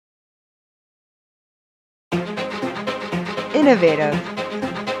Innovative.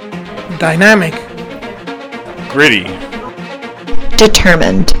 Dynamic. Gritty.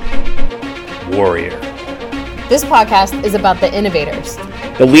 Determined. Warrior. This podcast is about the innovators,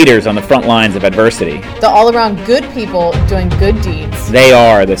 the leaders on the front lines of adversity, the all-around good people doing good deeds. They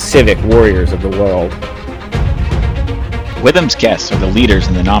are the civic warriors of the world. Withum's guests are the leaders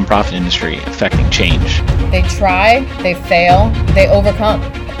in the nonprofit industry affecting change. They try, they fail, they overcome.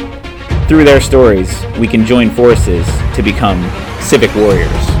 Through their stories, we can join forces to become civic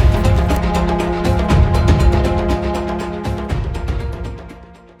warriors.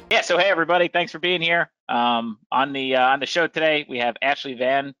 Yeah, so hey everybody, thanks for being here. On the show today, we have Ashley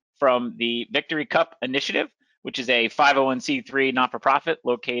Van from the Victory Cup Initiative, which is a 501c3 not-for-profit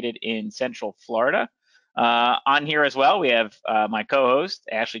located in Central Florida. On here as well, we have my co-host,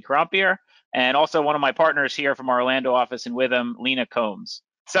 Ashley Crompier, and also one of my partners here from our Orlando office in Withum, Lena Combs.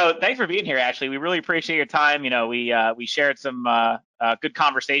 So thanks for being here, Ashley. We really appreciate your time. You know, we shared some good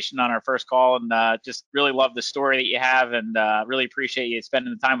conversation on our first call, and just really love the story that you have, and really appreciate you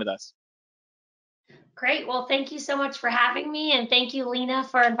spending the time with us. Great. Well, thank you so much for having me, and thank you, Lena,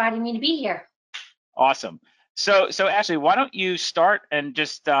 for inviting me to be here. Awesome. So Ashley, why don't you start and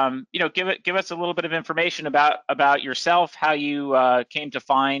just give us a little bit of information about yourself, how you came to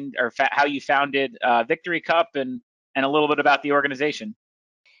find or how you founded Victory Cup, and a little bit about the organization.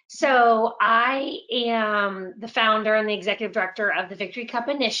 So I am the founder and the executive director of the Victory Cup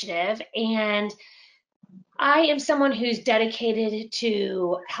Initiative, and I am someone who's dedicated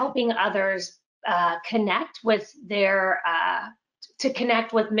to helping others connect with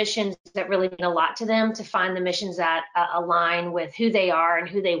missions that really mean a lot to them, to find the missions that align with who they are and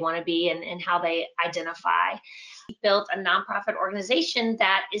who they want to be and how they identify. We built a nonprofit organization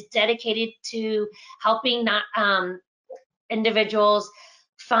that is dedicated to helping individuals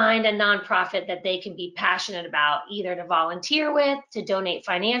find a nonprofit that they can be passionate about, either to volunteer with, to donate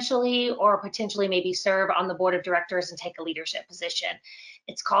financially, or potentially maybe serve on the board of directors and take a leadership position.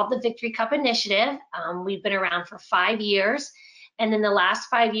 It's called the Victory Cup Initiative. We've been around for 5 years. And in the last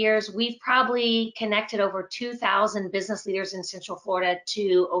 5 years, we've probably connected over 2,000 business leaders in Central Florida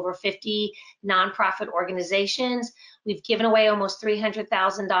to over 50 nonprofit organizations. We've given away almost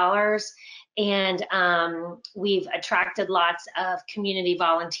 $300,000. And we've attracted lots of community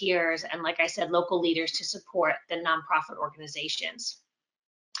volunteers and, like I said, local leaders to support the nonprofit organizations.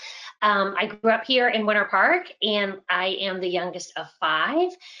 I grew up here in Winter Park, and I am the youngest of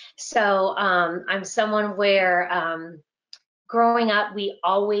 5. So I'm someone where growing up, we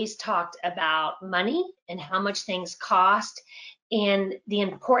always talked about money and how much things cost, and the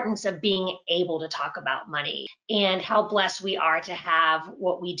importance of being able to talk about money and how blessed we are to have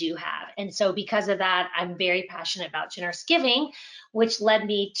what we do have. And so because of that, I'm very passionate about generous giving, which led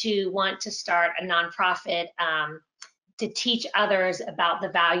me to want to start a nonprofit to teach others about the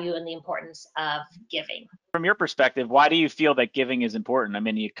value and the importance of giving. From your perspective, why do you feel that giving is important? I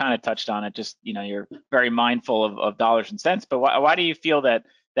mean, you kind of touched on it, just, you're very mindful of dollars and cents, but why do you feel that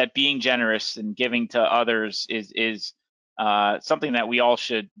being generous and giving to others is something that we all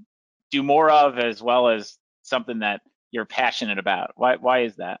should do more of, as well as something that you're passionate about? Why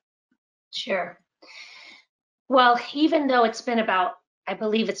is that? Sure. Well, even though I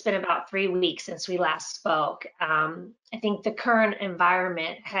believe it's been about 3 weeks since we last spoke, I think the current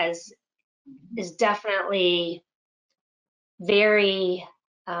environment is definitely very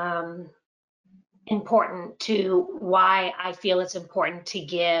important to why I feel it's important to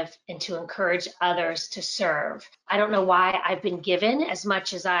give and to encourage others to serve. I don't know why I've been given as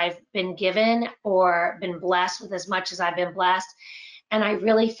much as I've been given, or been blessed with as much as I've been blessed. And I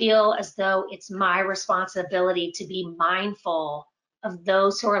really feel as though it's my responsibility to be mindful of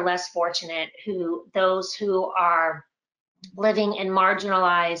those who are less fortunate, those who are living in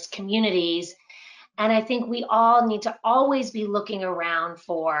marginalized communities. And I think we all need to always be looking around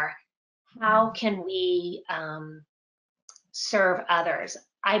for how can we serve others.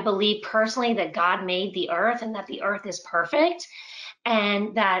 I believe personally that God made the earth, and that the earth is perfect,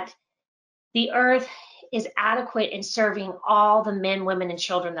 and that the earth is adequate in serving all the men, women, and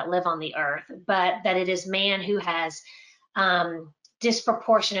children that live on the earth, but that it is man who has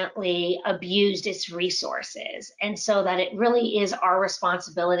disproportionately abused its resources. And so that it really is our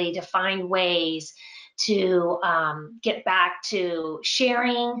responsibility to find ways to get back to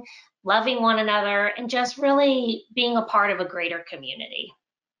sharing, loving one another, and just really being a part of a greater community.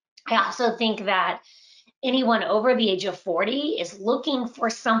 I also think that anyone over the age of 40 is looking for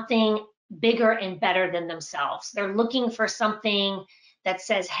something bigger and better than themselves. They're looking for something that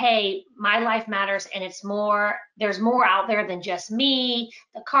says, hey, my life matters, and there's more out there than just me,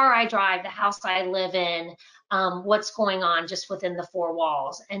 the car I drive, the house I live in, what's going on just within the four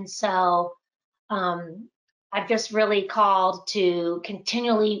walls. And so I've just really called to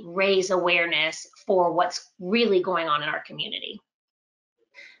continually raise awareness for what's really going on in our community.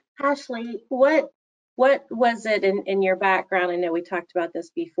 Ashley, what was it in your background? I know we talked about this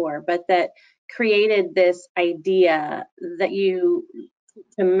before, but that created this idea that you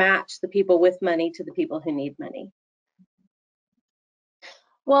to match the people with money to the people who need money?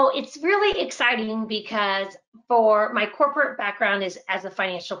 Well, it's really exciting because for my corporate background is as a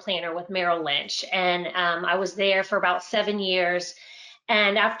financial planner with Merrill Lynch, and I was there for about 7 years.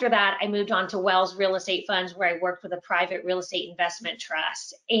 And after that, I moved on to Wells Real Estate Funds, where I worked with a private real estate investment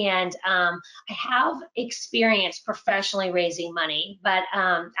trust. And I have experience professionally raising money. But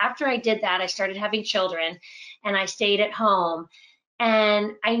after I did that, I started having children and I stayed at home.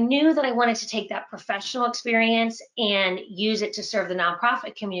 And I knew that I wanted to take that professional experience and use it to serve the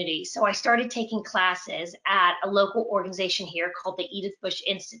nonprofit community. So I started taking classes at a local organization here called the Edith Bush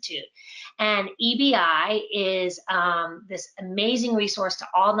Institute. And EBI is this amazing resource to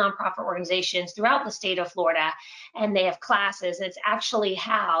all nonprofit organizations throughout the state of Florida. And they have classes, and it's actually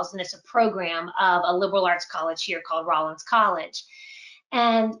housed, and it's a program of a liberal arts college here called Rollins College.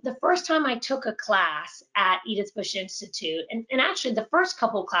 And the first time I took a class at Edith Bush Institute, and actually the first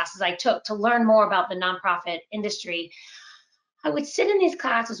couple of classes I took to learn more about the nonprofit industry, I would sit in these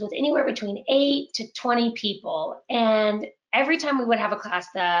classes with anywhere between 8 to 20 people. And every time we would have a class,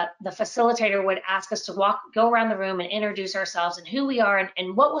 the facilitator would ask us to go around the room and introduce ourselves and who we are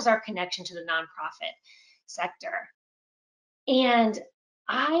and what was our connection to the nonprofit sector. And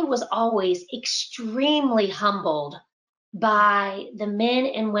I was always extremely humbled by the men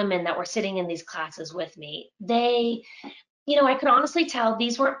and women that were sitting in these classes with me. They, I could honestly tell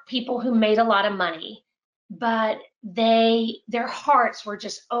these weren't people who made a lot of money, but their hearts were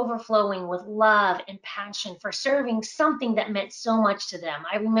just overflowing with love and passion for serving something that meant so much to them.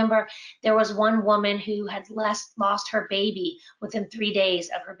 I remember there was one woman who had lost her baby within 3 days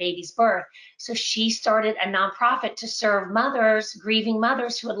of her baby's birth. So she started a nonprofit to serve grieving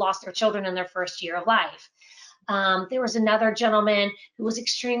mothers who had lost their children in their first year of life. There was another gentleman who was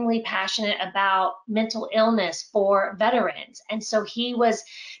extremely passionate about mental illness for veterans. And so he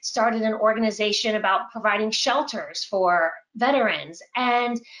started an organization about providing shelters for veterans.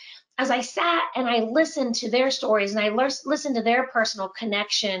 And as I sat and I listened to their stories and I listened to their personal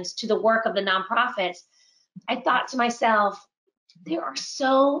connections to the work of the nonprofits, I thought to myself, there are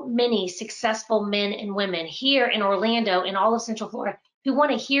so many successful men and women here in Orlando and all of Central Florida who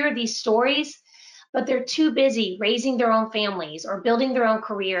want to hear these stories, but they're too busy raising their own families or building their own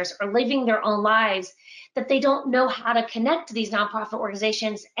careers or living their own lives that they don't know how to connect to these nonprofit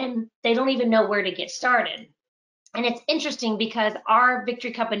organizations, and they don't even know where to get started. And it's interesting because our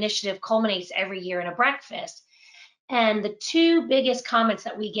Victory Cup initiative culminates every year in a breakfast. And the two biggest comments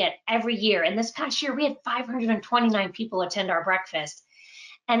that we get every year, and this past year we had 529 people attend our breakfast.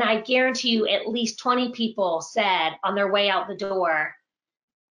 And I guarantee you at least 20 people said on their way out the door,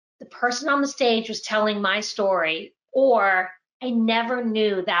 the person on the stage was telling my story, or I never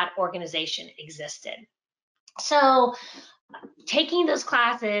knew that organization existed. So taking those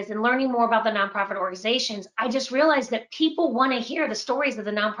classes and learning more about the nonprofit organizations, I just realized that people want to hear the stories of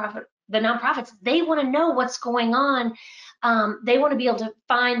the nonprofits. They want to know what's going on. They want to be able to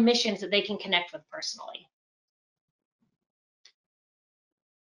find missions that they can connect with personally.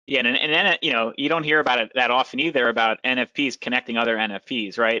 Yeah, and then you don't hear about it that often either, about NFPs connecting other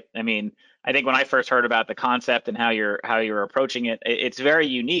NFPs, right? I mean, I think when I first heard about the concept and how you're approaching it, it's very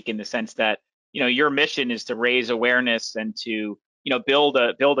unique in the sense that your mission is to raise awareness and to build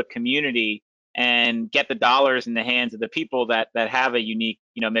a community and get the dollars in the hands of the people that have a unique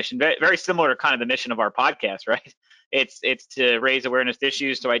mission. Very, very similar to kind of the mission of our podcast, right? It's to raise awareness to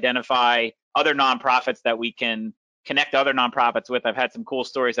issues, to identify other nonprofits that we can connect other nonprofits with. I've had some cool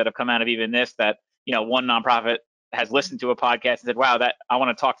stories that have come out of even this, that one nonprofit has listened to a podcast and said, wow, that I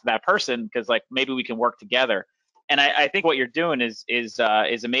want to talk to that person because like maybe we can work together. And I think what you're doing is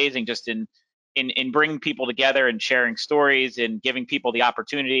amazing, just in bringing people together and sharing stories and giving people the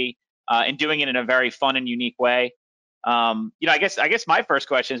opportunity and doing it in a very fun and unique way. I guess my first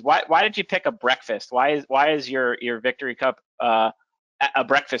question is why did you pick a breakfast? Why is your Victory Cup a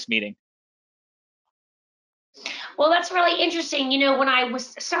breakfast meeting? Well, that's really interesting. When I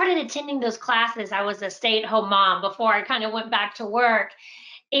started attending those classes, I was a stay-at-home mom before I kind of went back to work.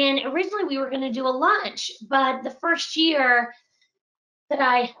 And originally we were going to do a lunch, but the first year,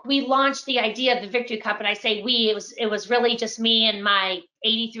 we launched the idea of the Victory Cup, and I say we, it was really just me and my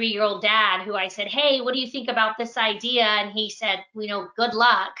 83-year-old dad, who I said, hey, what do you think about this idea? And he said, good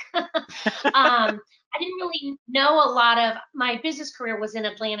luck. I didn't really know a lot of, my business career was in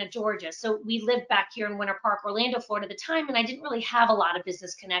Atlanta, Georgia. So we lived back here in Winter Park, Orlando, Florida at the time, and I didn't really have a lot of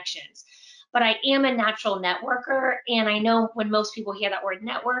business connections. But I am a natural networker, and I know when most people hear that word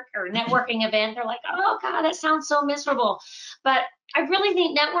network or networking event, they're like, oh God, that sounds so miserable. But I really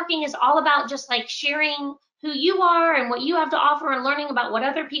think networking is all about just like sharing who you are and what you have to offer and learning about what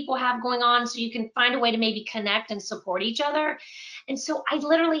other people have going on, so you can find a way to maybe connect and support each other. And so I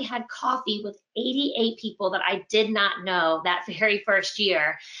literally had coffee with 88 people that I did not know that very first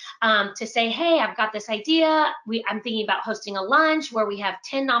year, to say, hey, I've got this idea. I'm thinking about hosting a lunch where we have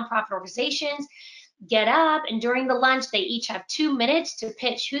 10 nonprofit organizations get up, and during the lunch, they each have 2 minutes to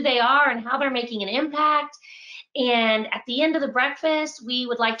pitch who they are and how they're making an impact. And at the end of the breakfast, we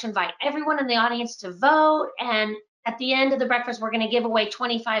would like to invite everyone in the audience to vote. And at the end of the breakfast, we're going to give away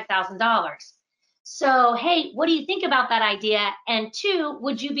 $25,000. So, hey, what do you think about that idea? And 2,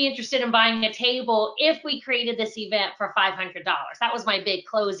 would you be interested in buying a table if we created this event for $500? That was my big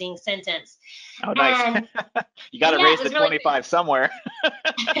closing sentence. Oh, nice. And, you got to raise the 25 somewhere.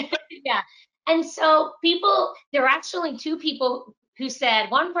 Yeah. And so there were actually 2 people who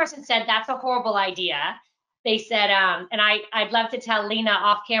said, one person said, that's a horrible idea. They said, and I'd love to tell Lena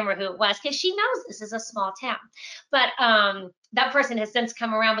off camera who it was, because she knows this is a small town. But that person has since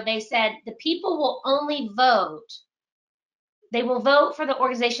come around, but they said the people will only vote. They will vote for the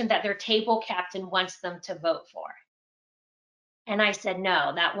organization that their table captain wants them to vote for. And I said,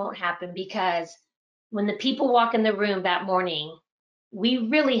 no, that won't happen, because when the people walk in the room that morning, we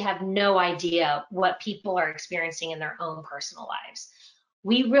really have no idea what people are experiencing in their own personal lives.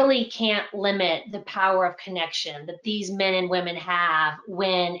 We really can't limit the power of connection that these men and women have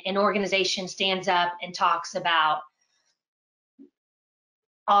when an organization stands up and talks about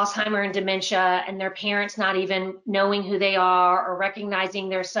Alzheimer's and dementia, and their parents not even knowing who they are or recognizing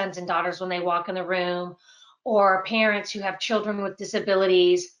their sons and daughters when they walk in the room, or parents who have children with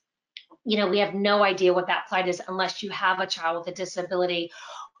disabilities. We have no idea what that plight is unless you have a child with a disability,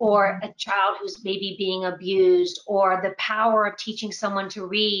 or a child who's maybe being abused, or the power of teaching someone to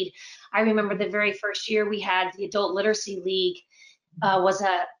read. I remember the very first year we had the Adult Literacy League was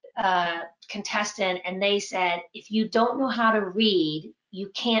a contestant, and they said, if you don't know how to read, you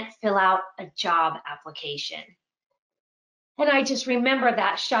can't fill out a job application. And I just remember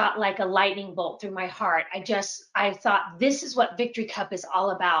that shot like a lightning bolt through my heart. I thought, this is what Victory Cup is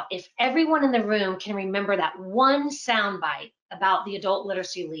all about. If everyone in the room can remember that one soundbite about the Adult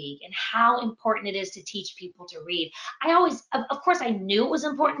Literacy League and how important it is to teach people to read. Of course, I knew it was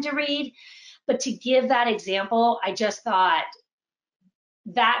important to read, but to give that example, I just thought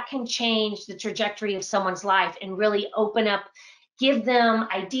that can change the trajectory of someone's life and really open up, give them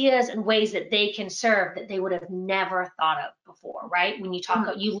ideas and ways that they can serve that they would have never thought of before, right? When you talk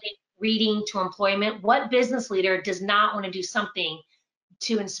about you link reading to employment, what business leader does not want to do something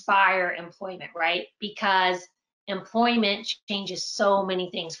to inspire employment, right? Because employment changes so many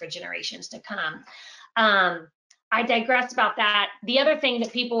things for generations to come. I digressed about that. The other thing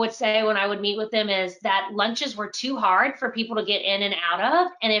that people would say when I would meet with them is that lunches were too hard for people to get in and out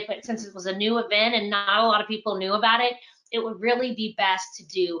of. And since it was a new event and not a lot of people knew about it, it would really be best to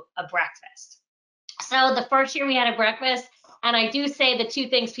do a breakfast. So the first year we had a breakfast, and I do say the 2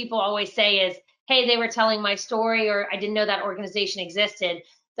 things people always say is, hey, they were telling my story, or I didn't know that organization existed.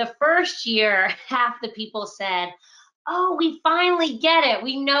 The first year, half the people said, oh, we finally get it.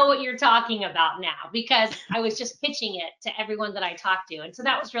 We know what you're talking about now, because I was just pitching it to everyone that I talked to. And so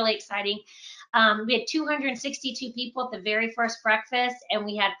that was really exciting. We had 262 people at the very first breakfast, and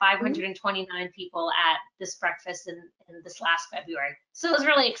we had 529 people at this breakfast in this last February. So it was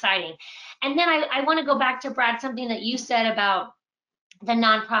really exciting. And then I want to go back to, Brad, something that you said about the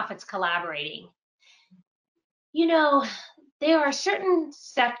nonprofits collaborating. There are certain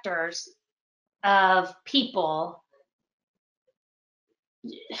sectors of people.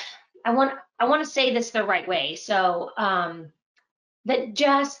 I want to say this the right way. So that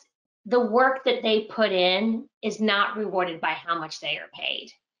just the work that they put in is not rewarded by how much they are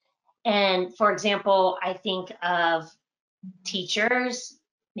paid. And for example, I think of teachers,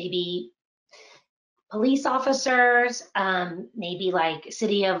 maybe police officers, maybe like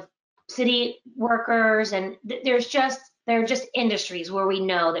city workers, and there are just industries where we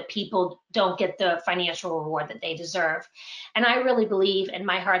know that people don't get the financial reward that they deserve. And I really believe in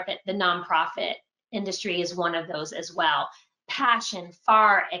my heart that the nonprofit industry is one of those as well. Passion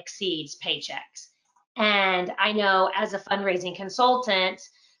far exceeds paychecks. And I know as a fundraising consultant,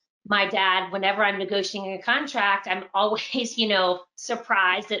 my dad, whenever I'm negotiating a contract, I'm always,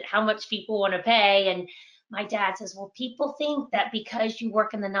 surprised at how much people want to pay. And my dad says, well, people think that because you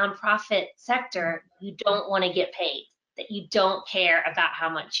work in the nonprofit sector, you don't want to get paid, that you don't care about how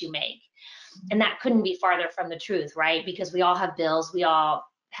much you make. And that couldn't be farther from the truth, right? Because we all have bills, we all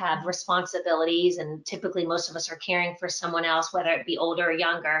have responsibilities, and typically most of us are caring for someone else, whether it be older or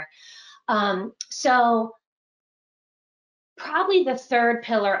younger. So probably the third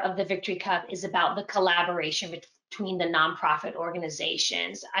pillar of the Victory Cup is about the collaboration between the nonprofit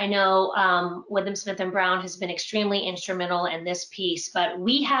organizations. I know Withum Smith and Brown has been extremely instrumental in this piece, but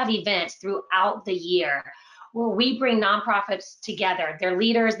we have events throughout the year where we bring nonprofits together, their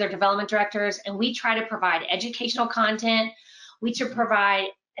leaders, their development directors, and we try to provide educational content. We try to provide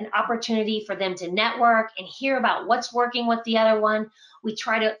an opportunity for them to network and hear about what's working with the other one. We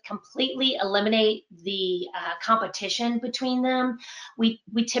try to completely eliminate the competition between them. We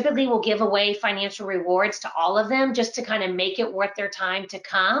typically will give away financial rewards to all of them just to kind of make it worth their time to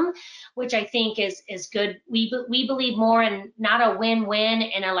come, which I think is good. We believe more in not a win-win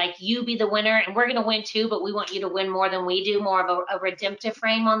and a like you be the winner and we're going to win too, but we want you to win more than we do, more of a redemptive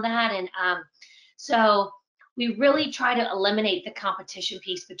frame on that. And so we really try to eliminate the competition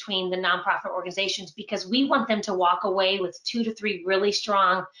piece between the nonprofit organizations because we want them to walk away with 2 to 3 really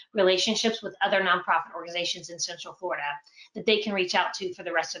strong relationships with other nonprofit organizations in Central Florida that they can reach out to for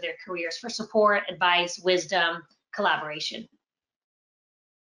the rest of their careers for support, advice, wisdom, collaboration.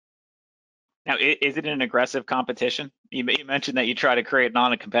 Now, is it an aggressive competition? You mentioned that you try to create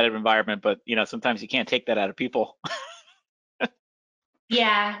non-competitive environment, but sometimes you can't take that out of people.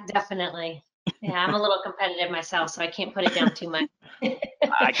 Yeah, definitely. Yeah, I'm a little competitive myself, so I can't put it down too much.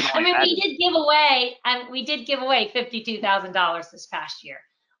 I mean, we did give away $52,000 this past year,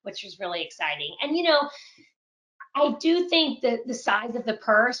 which was really exciting. And I do think that the size of the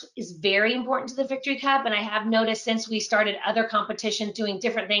purse is very important to the Victory Cup, and I have noticed since we started other competitions doing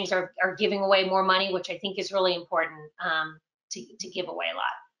different things are giving away more money, which I think is really important to give away a lot.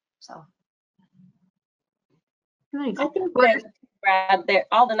 So nice. I think that, Brad,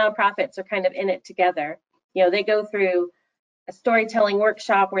 all the nonprofits are kind of in it together. They go through a storytelling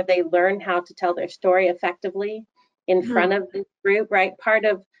workshop where they learn how to tell their story effectively in front of the group, right? Part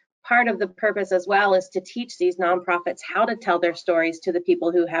of the purpose as well is to teach these nonprofits how to tell their stories to the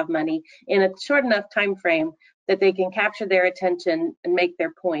people who have money in a short enough time frame that they can capture their attention and make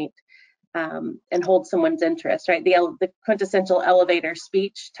their point and hold someone's interest, right? The quintessential elevator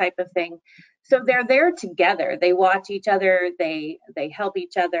speech type of thing. So they're there together. They watch each other. They help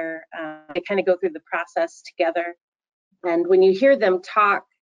each other. They kind of go through the process together. And when you hear them talk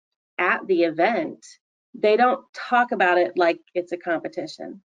at the event, they don't talk about it like it's a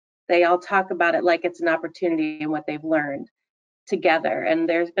competition. They all talk about it like it's an opportunity and what they've learned together. And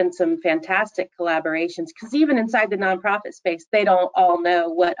there's been some fantastic collaborations because even inside the nonprofit space, they don't all know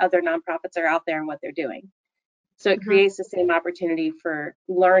what other nonprofits are out there and what they're doing. So it creates the same opportunity for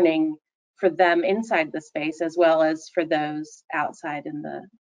learning for them inside the space as well as for those outside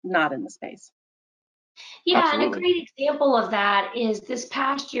not in the space. Yeah, Absolutely. and a great example of that is this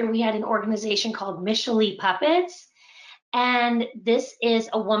past year we had an organization called Michelie Puppets. And this is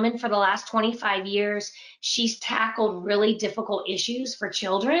a woman for the last 25 years. She's tackled really difficult issues for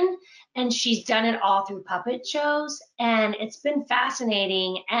children, and she's done it all through puppet shows. And it's been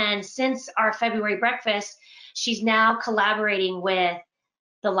fascinating. And since our February breakfast, she's now collaborating with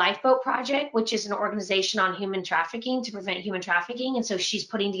the Lifeboat Project, which is an organization on human trafficking to prevent human trafficking. And so she's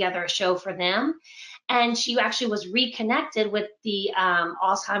putting together a show for them. And she actually was reconnected with the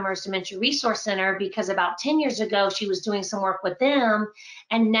Alzheimer's Dementia Resource Center because about 10 years ago, she was doing some work with them.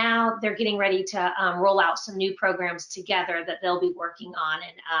 And now they're getting ready to roll out some new programs together that they'll be working on.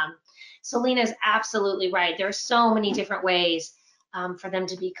 And Selena's absolutely right. There are so many different ways for them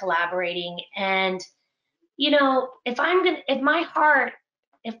to be collaborating. And,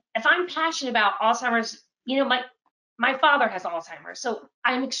 if I'm passionate about Alzheimer's, my father has Alzheimer's, so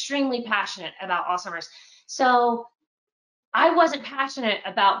I'm extremely passionate about Alzheimer's. So I wasn't passionate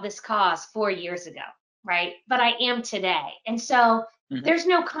about this cause 4 years ago, right? But I am today. And so there's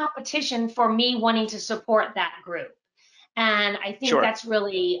no competition for me wanting to support that group. And I think that's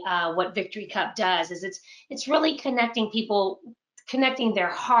really what Victory Cup does, is it's really connecting people, connecting their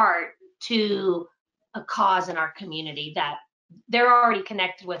heart to a cause in our community that they're already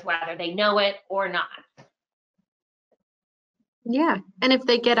connected with, whether they know it or not. Yeah, and if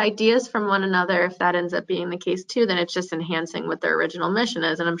they get ideas from one another, if that ends up being the case too, then it's just enhancing what their original mission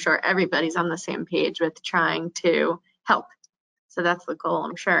is. And I'm sure everybody's on the same page with trying to help. So that's the goal,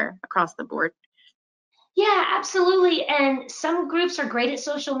 I'm sure, across the board. Yeah, absolutely. And some groups are great at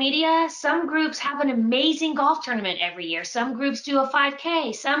social media. Some groups have an amazing golf tournament every year. Some groups do a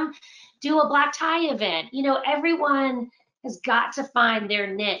 5K. Some do a black tie event. Everyone has got to find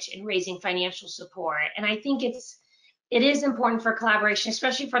their niche in raising financial support. And I think it is important for collaboration,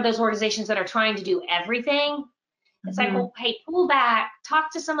 especially for those organizations that are trying to do everything. It's like, well, hey, pull back,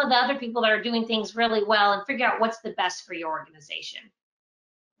 talk to some of the other people that are doing things really well and figure out what's the best for your organization.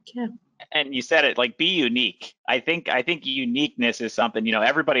 Yeah. And you said it, like, be unique. I think uniqueness is something,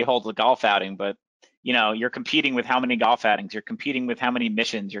 everybody holds a golf outing, but you're competing with how many golf outings, you're competing with how many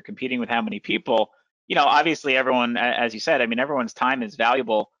missions, you're competing with how many people. Obviously everyone, as you said, I mean, everyone's time is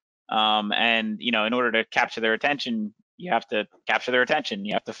valuable. And in order to capture their attention, you have to capture their attention.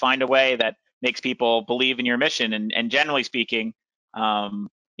 You have to find a way that makes people believe in your mission. And generally speaking,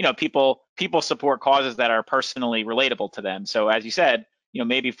 people support causes that are personally relatable to them. So as you said,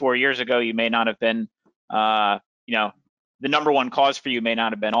 maybe 4 years ago, you may not have been, the number one cause for you may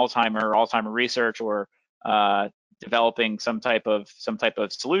not have been Alzheimer research or developing some type of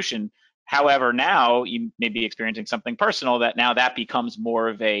solution. However, now you may be experiencing something personal that becomes more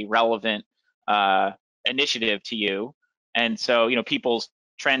of a relevant initiative to you. And so, people's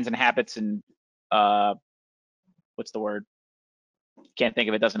trends and habits and what's the word? Can't think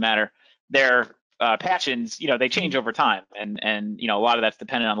of it, doesn't matter. Their passions, they change over time, and a lot of that's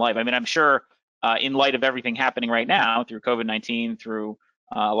dependent on life. I mean, I'm sure in light of everything happening right now through COVID-19, through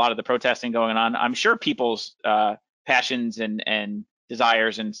a lot of the protesting going on, I'm sure people's passions and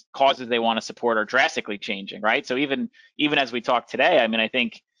desires and causes they want to support are drastically changing, right? So even as we talk today, I mean, I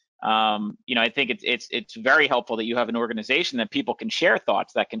think it's very helpful that you have an organization that people can share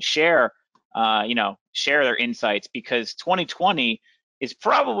thoughts, that can share their insights, because 2020 is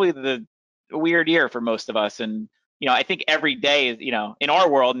probably the weird year for most of us. And I think every day is, in our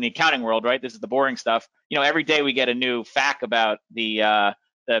world, in the accounting world, right, this is the boring stuff, every day we get a new fact about the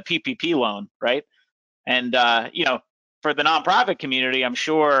PPP loan, right? And for the nonprofit community, I'm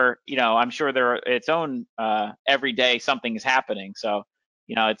sure there are its own every day something is happening. So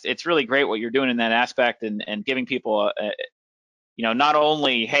it's really great what you're doing in that aspect, and giving people not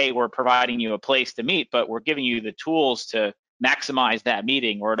only, hey, we're providing you a place to meet, but we're giving you the tools to maximize that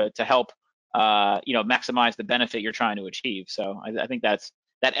meeting, or to help maximize the benefit you're trying to achieve. So I think that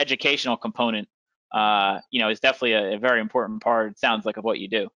educational component is definitely a very important part, it sounds like, of what you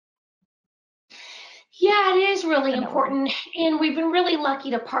do. Yeah, it is really important, and we've been really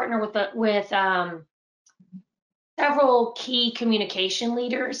lucky to partner with several key communication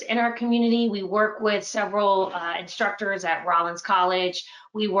leaders in our community. We work with several instructors at Rollins College.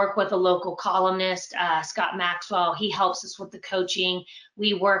 We work with a local columnist, Scott Maxwell. He helps us with the coaching.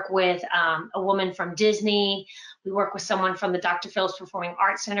 We work with a woman from Disney. We work with someone from the Dr. Phillips Performing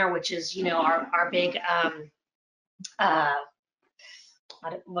Arts Center, which is, our big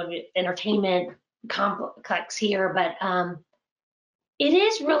entertainment complex here. But it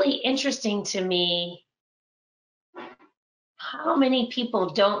is really interesting to me how many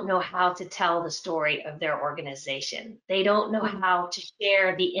people don't know how to tell the story of their organization. They don't know how to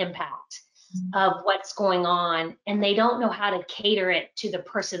share the impact of what's going on, and they don't know how to cater it to the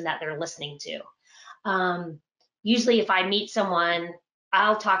person that they're listening to. Usually if I meet someone,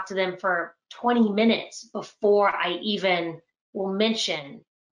 I'll talk to them for 20 minutes before I even will mention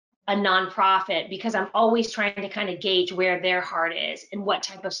a nonprofit, because I'm always trying to kind of gauge where their heart is and what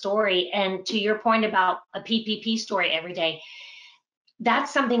type of story. And to your point about a PPP story every day,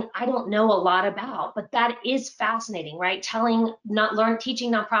 that's something I don't know a lot about, but that is fascinating, right? Teaching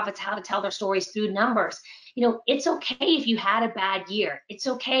nonprofits how to tell their stories through numbers. It's okay if you had a bad year. It's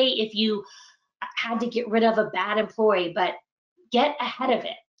okay if you had to get rid of a bad employee, but get ahead of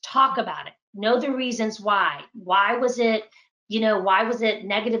it, talk about it, know the reasons why. Why was it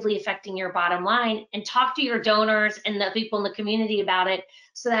negatively affecting your bottom line, and talk to your donors and the people in the community about it,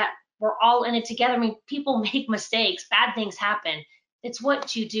 so that we're all in it together. I mean, people make mistakes, bad things happen. It's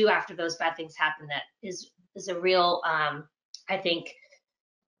what you do after those bad things happen that is a real, I think,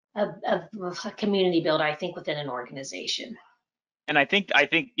 a community builder, I think, within an organization. And I think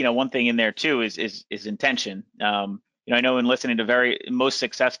one thing in there too is intention. I know in listening to most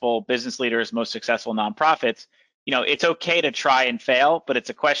successful business leaders, most successful nonprofits, it's okay to try and fail, but it's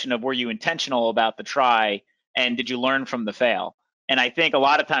a question of, were you intentional about the try, and did you learn from the fail? And I think a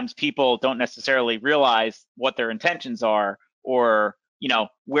lot of times people don't necessarily realize what their intentions are, or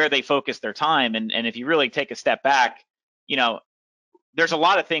where they focus their time. And if you really take a step back, there's a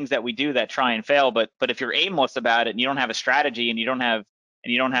lot of things that we do that try and fail, but if you're aimless about it, and you don't have a strategy, and you don't have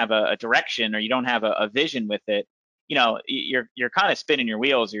a direction, or you don't have a vision with it, you're kind of spinning your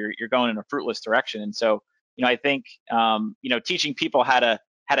wheels. You're going in a fruitless direction. And so, I think, teaching people how to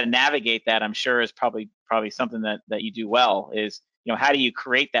navigate that, I'm sure, is probably something that you do well. Is, how do you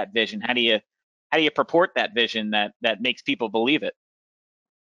create that vision? How do you purport that vision that makes people believe it?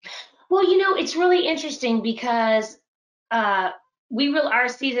 Well, it's really interesting because our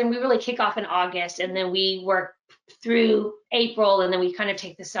season, we really kick off in August, and then we work through April, and then we kind of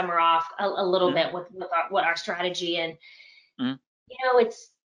take the summer off a little bit with what our strategy. And it's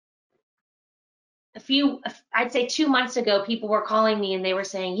I'd say 2 months ago, people were calling me and they were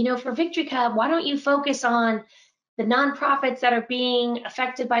saying, for Victory Cup, why don't you focus on the nonprofits that are being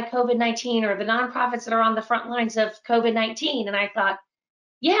affected by COVID-19, or the nonprofits that are on the front lines of COVID-19? And I thought,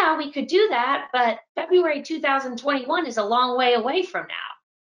 yeah, we could do that, but February 2021 is a long way away from now.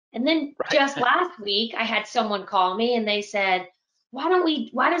 And then just last week, I had someone call me and they said, why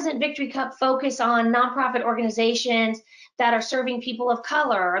doesn't Victory Cup focus on nonprofit organizations that are serving people of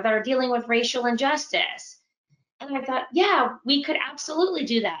color or that are dealing with racial injustice? And I thought, yeah, we could absolutely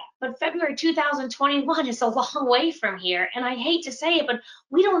do that. But February 2021 is a long way from here. And I hate to say it, but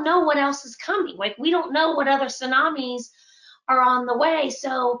we don't know what else is coming. Like, we don't know what other tsunamis are on the way.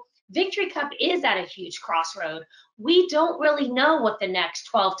 So Victory Cup is at a huge crossroad. We don't really know what the next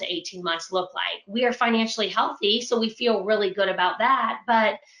 12 to 18 months look like. We are financially healthy, so we feel really good about that.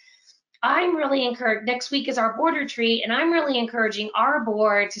 But I'm really encouraged. Next week is our board retreat, and I'm really encouraging our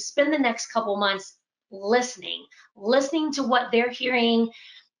board to spend the next couple months listening to what they're hearing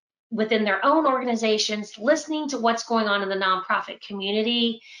within their own organizations, listening to what's going on in the nonprofit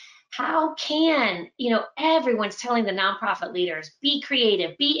community. How can, everyone's telling the nonprofit leaders, be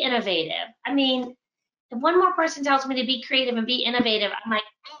creative, be innovative. I mean, if one more person tells me to be creative and be innovative, I'm like,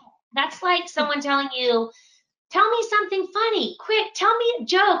 that's like someone telling you, tell me something funny, quick, tell me a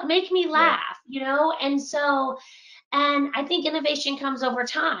joke, make me laugh, And I think innovation comes over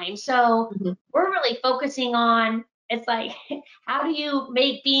time. So we're really focusing on, it's like, how do you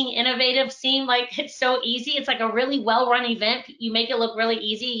make being innovative seem like it's so easy? It's like a really well-run event. You make it look really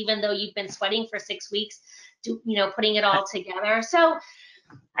easy, even though you've been sweating for 6 weeks to, putting it all together. So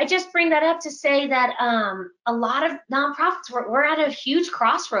I just bring that up to say that a lot of nonprofits, we're at a huge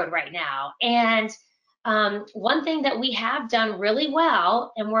crossroad right now. And one thing that we have done really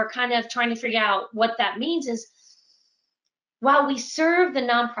well, and we're kind of trying to figure out what that means, is while we serve the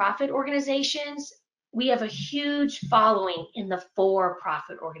nonprofit organizations, we have a huge following in the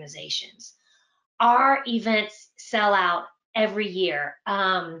for-profit organizations. Our events sell out every year.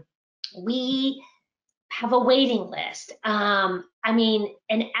 We have a waiting list. An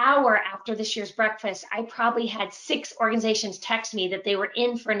hour after this year's breakfast, I probably had 6 organizations text me that they were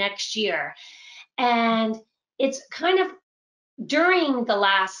in for next year. And it's kind of during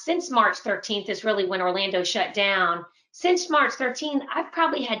since March 13th is really when Orlando shut down. Since March 13th, I've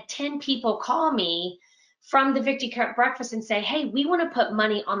probably had 10 people call me from the Victory Cup breakfast and say, hey, we want to put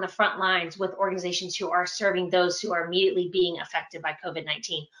money on the front lines with organizations who are serving those who are immediately being affected by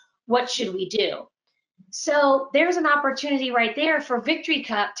COVID-19. What should we do? So there's an opportunity right there for Victory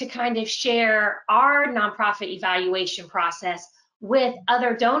Cup to kind of share our nonprofit evaluation process with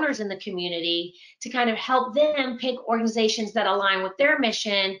other donors in the community to kind of help them pick organizations that align with their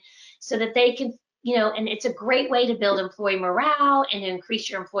mission so that they can, and it's a great way to build employee morale and increase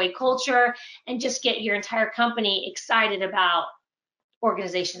your employee culture and just get your entire company excited about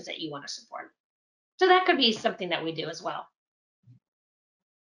organizations that you want to support. So that could be something that we do as well.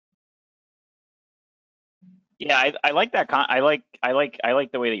 Yeah, I like that. I like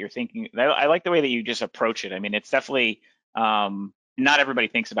the way that you're thinking. I like the way that you just approach it. I mean, it's definitely not everybody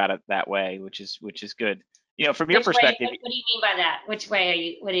thinks about it that way, which is good. From your perspective. What do you mean by that? Which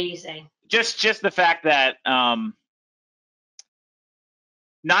way what are you saying? Just the fact that not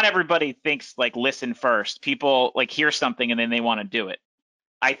everybody thinks like listen first. People like hear something and then they want to do it.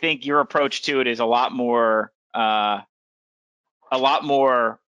 I think your approach to it is a lot more.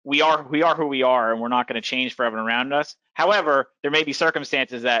 We are who we are, and we're not going to change for everyone around us. However, there may be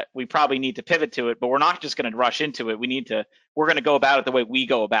circumstances that we probably need to pivot to it, but we're not just going to rush into it. We're going to go about it the way we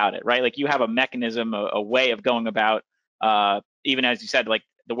go about it, right? Like you have a mechanism, a way of going about, even as you said, like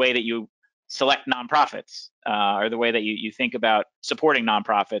the way that you select nonprofits, or the way that you think about supporting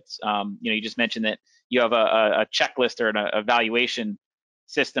nonprofits. You just mentioned that you have a checklist or an evaluation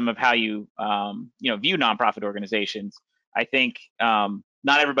system of how you, view nonprofit organizations. I think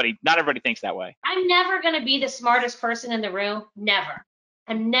not everybody thinks that way. I'm never going to be the smartest person in the room. Never.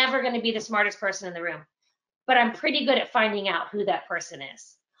 I'm never going to be the smartest person in the room. But I'm pretty good at finding out who that person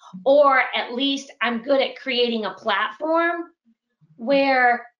is. Or at least I'm good at creating a platform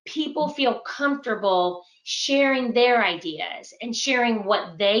where people feel comfortable sharing their ideas and sharing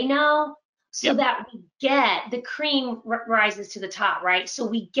what they know, so that we get the cream rises to the top, right? So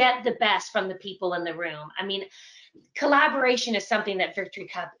we get the best from the people in the room. I mean, collaboration is something that Victory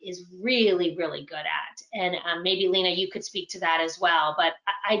Cup is really, really good at. And maybe Lena, you could speak to that as well. But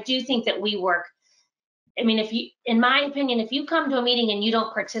I do think that we work, I mean, if you, in my opinion, if you come to a meeting and you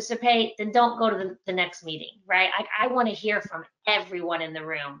don't participate, then don't go to the next meeting, right? I want to hear from everyone in the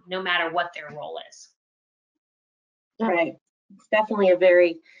room, no matter what their role is. Right. It's definitely a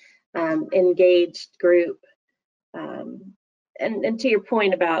very engaged group. And to your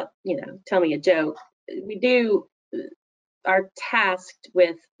point about, tell me a joke, we are tasked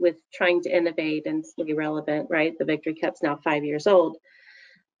with trying to innovate and stay relevant, right? The Victory Cup's now 5 years old.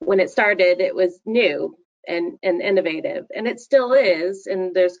 When it started, it was new and innovative, and it still is,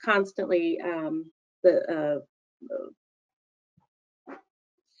 and there's constantly the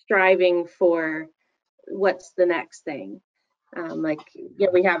striving for what's the next thing.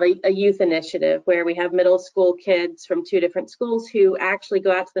 We have a youth initiative where we have middle school kids from 2 different schools who actually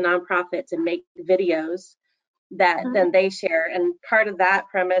go out to the nonprofits and make videos that then they share. And part of that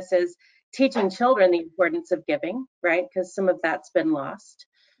premise is teaching children the importance of giving, right? Because some of that's been lost.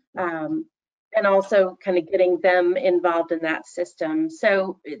 And also kind of getting them involved in that system.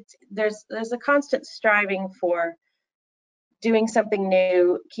 So there's a constant striving for doing something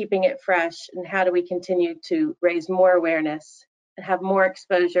new, keeping it fresh, and how do we continue to raise more awareness and have more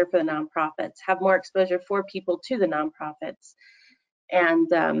exposure for the nonprofits, have more exposure for people to the nonprofits, and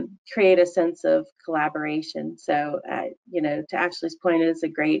create a sense of collaboration. So, to Ashley's point, it is a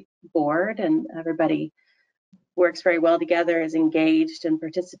great board, and everybody works very well together, is engaged and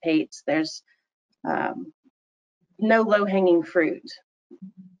participates. There's no low-hanging fruit.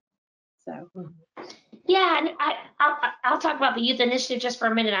 So. Yeah, and I'll talk about the youth initiative just for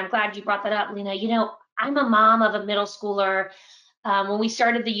a minute. I'm glad you brought that up, Lena. I'm a mom of a middle schooler. When we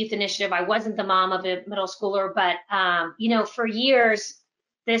started the youth initiative, I wasn't the mom of a middle schooler, but for years,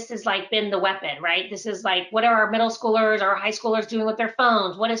 this has been the weapon, right? This is what are our middle schoolers, our high schoolers doing with their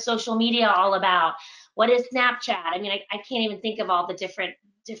phones? What is social media all about? What is Snapchat? I mean, I can't even think of all the different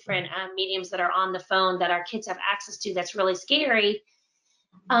mediums that are on the phone that our kids have access to. That's really scary.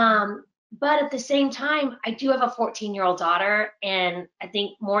 But at the same time, I do have a 14-year-old daughter, and I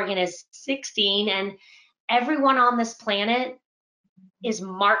think Morgan is 16, and everyone on this planet is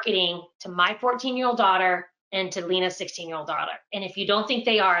marketing to my 14-year-old daughter and to Lena's 16-year-old daughter. And if you don't think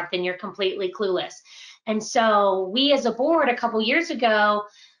they are, then you're completely clueless. And so we as a board a couple years ago,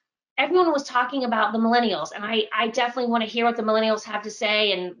 everyone was talking about the millennials, and I definitely want to hear what the millennials have to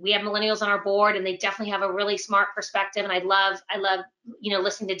say. And we have millennials on our board, and they definitely have a really smart perspective. And I love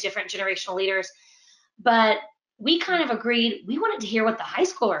listening to different generational leaders. But we kind of agreed we wanted to hear what the high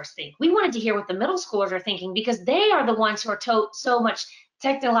schoolers think. We wanted to hear what the middle schoolers are thinking, because they are the ones who are so much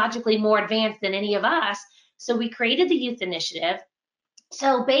technologically more advanced than any of us. So we created the youth initiative.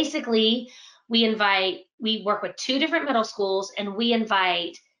 So basically, we work with 2 different middle schools, and we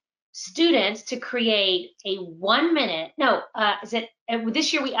invite students to create a 1 minute,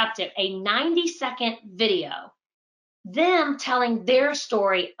 this year we upped it, a 90-second video, them telling their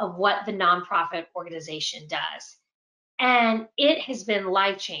story of what the nonprofit organization does. And it has been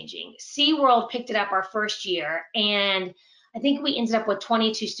life-changing. SeaWorld picked it up our first year, and I think we ended up with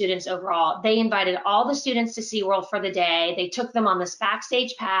 22 students overall. They invited all the students to SeaWorld for the day. They took them on this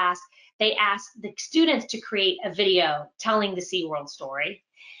backstage pass. They asked the students to create a video telling the SeaWorld story.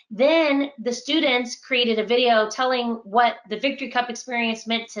 Then the students created a video telling what the Victory Cup experience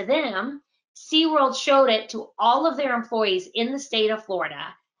meant to them. SeaWorld showed it to all of their employees in the state of Florida.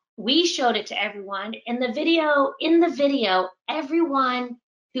 We showed it to everyone. In the video, everyone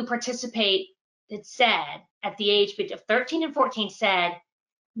who participated said, at the age of 13 and 14, said,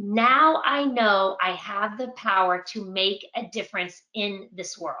 "Now I know I have the power to make a difference in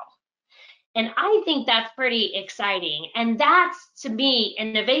this world." And I think that's pretty exciting. And that's, to me,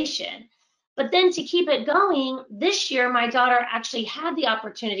 innovation. But then to keep it going, this year, my daughter actually had the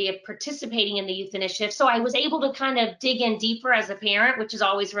opportunity of participating in the youth initiative. So I was able to kind of dig in deeper as a parent, which is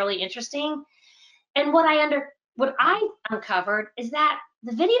always really interesting. And what I uncovered is that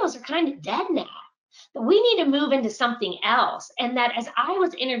the videos are kind of dead now. That we need to move into something else. And that as I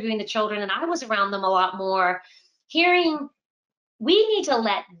was interviewing the children and I was around them a lot more, we need to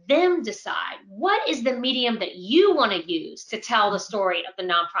let them decide what is the medium that you want to use to tell the story of the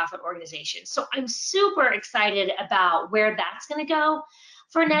nonprofit organization. So I'm super excited about where that's going to go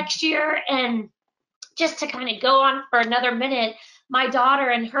for next year. And just to kind of go on for another minute, my daughter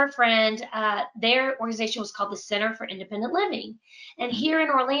and her friend, their organization was called the Center for Independent Living. And here in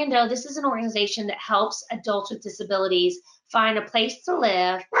Orlando, this is an organization that helps adults with disabilities find a place to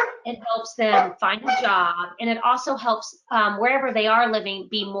live. It helps them find a job, and it also helps wherever they are living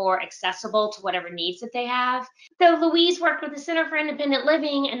be more accessible to whatever needs that they have. So Louise worked with the Center for Independent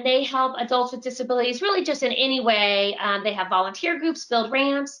Living, and they help adults with disabilities really just in any way. They have volunteer groups, build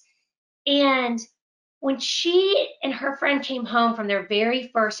ramps. And when she and her friend came home from their very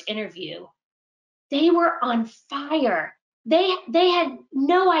first interview, they were on fire. They had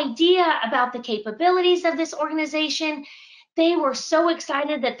no idea about the capabilities of this organization. They were so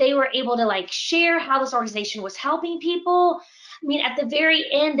excited that they were able to like share how this organization was helping people. I mean, at the very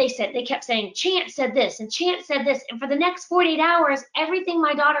end, they kept saying, Chance said this and Chance said this. And for the next 48 hours, everything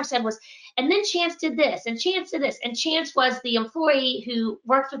my daughter said was, and then Chance did this and Chance did this. And Chance was the employee who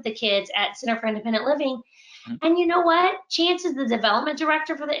worked with the kids at Center for Independent Living. And you know what? Chance is the development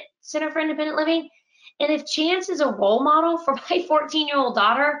director for the Center for Independent Living. And if Chance is a role model for my 14-year-old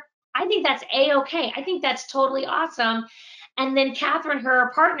daughter, I think that's A-okay. I think that's totally awesome. And then Catherine,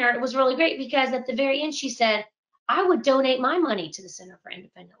 her partner, it was really great because at the very end, she said, I would donate my money to the Center for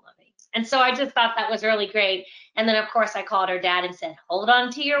Independent Living. And so I just thought that was really great. And then, of course, I called her dad and said, hold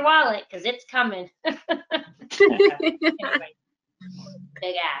on to your wallet because it's coming. Anyway,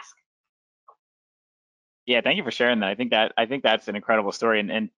 big ask. Yeah, thank you for sharing that. I think that's an incredible story.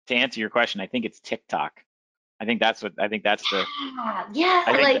 And to answer your question, I think it's TikTok. I think that's the. Yeah.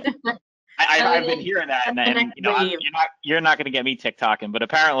 I've been hearing that, and you know, you're not going to get me TikToking, but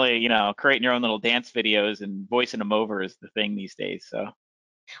apparently, you know, creating your own little dance videos and voicing them over is the thing these days. So,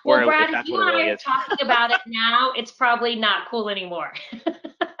 well, Brad, if you and I are talking about it now, it's probably not cool anymore.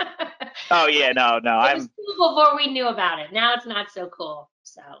 Oh yeah, no. It was cool before we knew about it. Now it's not so cool.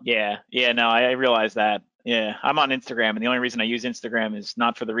 So. Yeah, no, I realize that. Yeah, I'm on Instagram, and the only reason I use Instagram is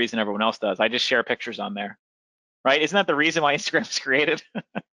not for the reason everyone else does. I just share pictures on there, right? Isn't that the reason why Instagram was created?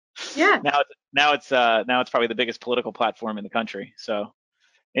 Yeah. Now it's probably the biggest political platform in the country. So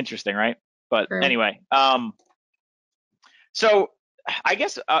interesting, right? But anyway, so I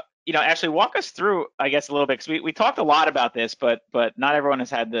guess you know, Ashley, walk us through, I guess, a little bit, because we talked a lot about this, but not everyone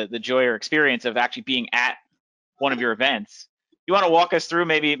has had the joy or experience of actually being at one of your events. You want to walk us through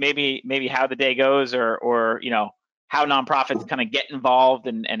maybe how the day goes, or you know, how nonprofits kind of get involved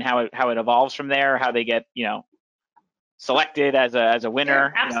and how it evolves from there, how they get, you know, selected as a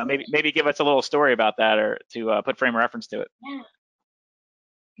winner. Yeah, you know, maybe give us a little story about that, or to put frame of reference to it.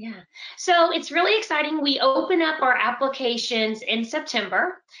 Yeah. So it's really exciting. We open up our applications in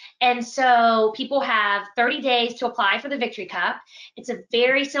September. And so people have 30 days to apply for the Victory Cup. It's a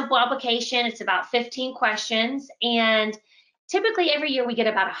very simple application. It's about 15 questions. And typically every year we get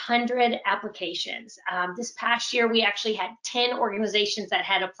about 100 applications. This past year, we actually had 10 organizations that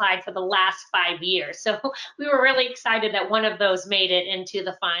had applied for the last 5 years. So we were really excited that one of those made it into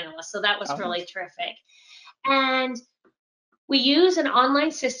the finalists. So that was really terrific. And we use an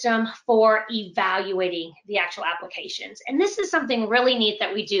online system for evaluating the actual applications. And this is something really neat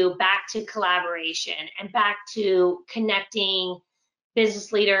that we do back to collaboration and back to connecting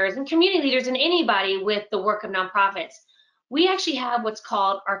business leaders and community leaders and anybody with the work of nonprofits. We actually have what's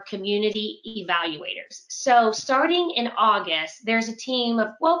called our community evaluators. So starting in August, there's a team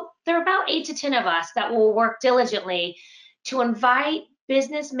of, well, there are about 8 to 10 of us that will work diligently to invite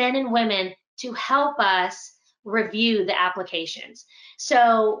businessmen and women to help us review the applications.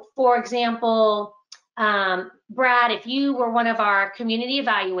 So for example, Brad, if you were one of our community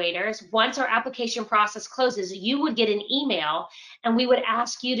evaluators, once our application process closes, you would get an email and we would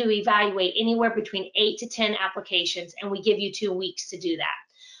ask you to evaluate anywhere between 8 to 10 applications, and we give you 2 weeks to do that.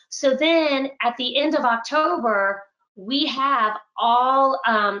 So then at the end of October, we have all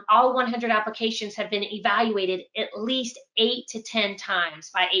 100 applications have been evaluated at least 8 to 10 times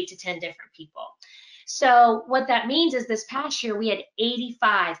by 8 to 10 different people. So what that means is this past year, we had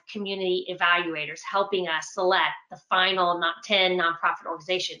 85 community evaluators helping us select the final 10 nonprofit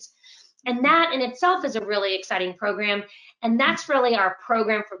organizations. And that in itself is a really exciting program. And that's really our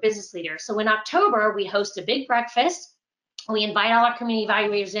program for business leaders. So in October, we host a big breakfast. We invite all our community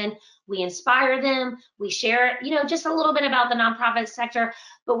evaluators in. We inspire them. We share, you know, just a little bit about the nonprofit sector,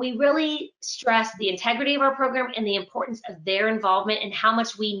 but we really stress the integrity of our program and the importance of their involvement and how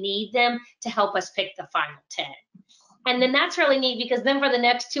much we need them to help us pick the final 10. And then that's really neat because then for the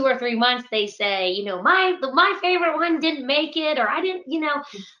next 2 or 3 months, they say, you know, my favorite one didn't make it, or I didn't, you know,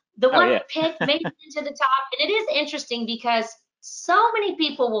 the one I picked made it into the top. And it is interesting because so many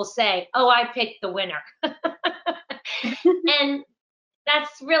people will say, oh, I picked the winner. And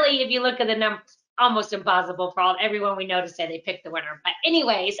that's really, if you look at the numbers, almost impossible for everyone we know to say they picked the winner. But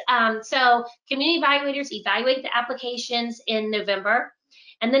anyways, so community evaluators evaluate the applications in November.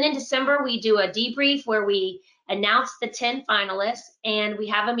 And then in December, we do a debrief where we announce the 10 finalists, and we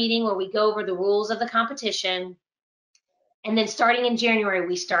have a meeting where we go over the rules of the competition. And then starting in January,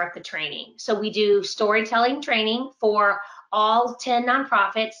 we start the training. So we do storytelling training for all 10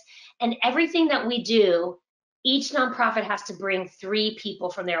 nonprofits, and everything that we do, each nonprofit has to bring 3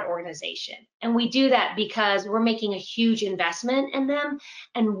 people from their organization. And we do that because we're making a huge investment in them.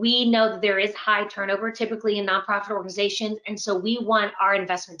 And we know that there is high turnover typically in nonprofit organizations. And so we want our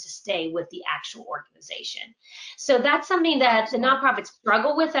investment to stay with the actual organization. So that's something that the nonprofits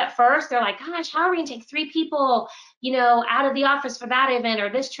struggle with at first. They're like, gosh, how are we gonna take 3 people, you know, out of the office for that event or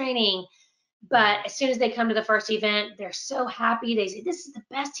this training? But as soon as they come to the first event, they're so happy. They say, this is the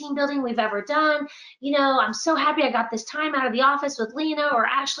best team building we've ever done. You know, I'm so happy I got this time out of the office with Lena or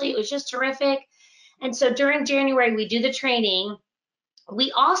Ashley. It was just terrific. And so during January, we do the training.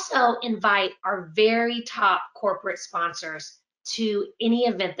 We also invite our very top corporate sponsors to any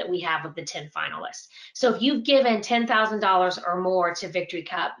event that we have of the 10 finalists. So if you've given $10,000 or more to Victory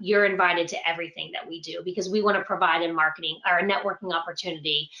Cup, you're invited to everything that we do, because we want to provide a marketing or a networking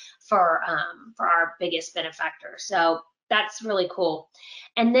opportunity for our biggest benefactor. So that's really cool.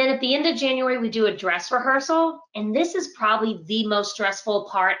 And then at the end of January, we do a dress rehearsal. And this is probably the most stressful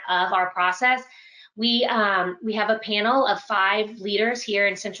part of our process. We have a panel of 5 leaders here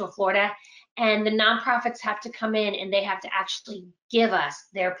in Central Florida, and the nonprofits have to come in and they have to actually give us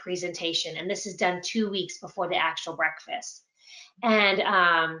their presentation. And this is done 2 weeks before the actual breakfast. And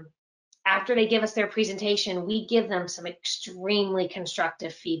after they give us their presentation, we give them some extremely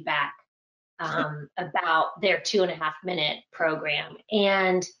constructive feedback about their 2.5-minute program.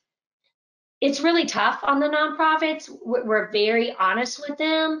 And it's really tough on the nonprofits. We're very honest with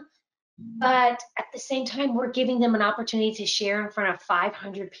them. But at the same time, we're giving them an opportunity to share in front of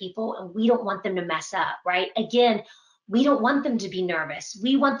 500 people, and we don't want them to mess up, right? Again, we don't want them to be nervous.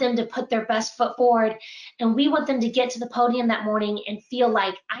 We want them to put their best foot forward, and we want them to get to the podium that morning and feel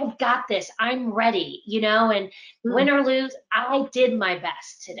like, I've got this, I'm ready, you know, and win or lose, I did my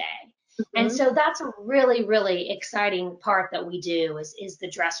best today. And so that's a really, really exciting part that we do is the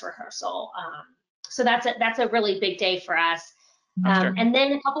dress rehearsal. So that's a really big day for us. And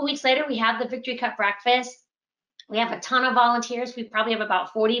then a couple weeks later, we have the Victory Cup breakfast. We have a ton of volunteers. We probably have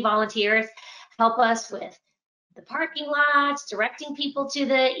about 40 volunteers help us with the parking lots, directing people to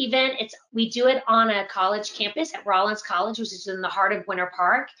the event. We do it on a college campus at Rollins College, which is in the heart of Winter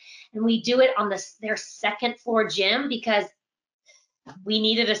Park. And we do it on their 2nd floor gym because we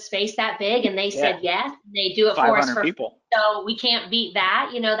needed a space that big, and they said yes. They do it for us for people. So we can't beat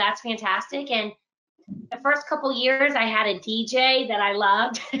that. You know, that's fantastic. And the first couple years, I had a DJ that I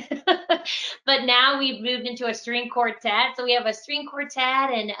loved, but now we've moved into a string quartet. So we have a string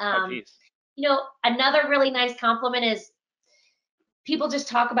quartet, and you know, another really nice compliment is people just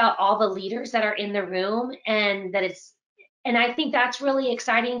talk about all the leaders that are in the room, and I think that's really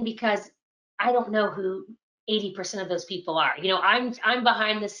exciting because I don't know who 80% of those people are. You know, I'm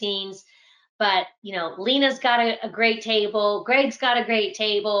behind the scenes. But, you know, Lena's got a great table, Greg's got a great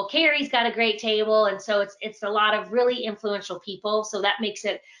table, Carrie's got a great table. And so it's a lot of really influential people. So that makes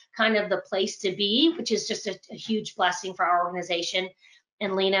it kind of the place to be, which is just a huge blessing for our organization.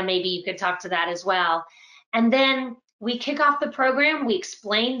 And Lena, maybe you could talk to that as well. And then we kick off the program. We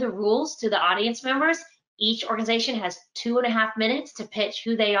explain the rules to the audience members. Each organization has 2.5 minutes to pitch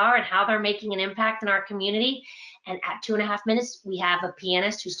who they are and how they're making an impact in our community. And at 2.5 minutes, we have a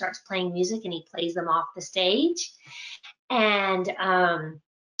pianist who starts playing music, and he plays them off the stage. And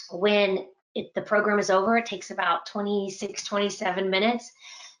when the program is over, it takes about 26, 27 minutes.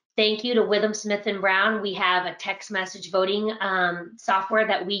 Thank you to Witham Smith & Brown. We have a text message voting software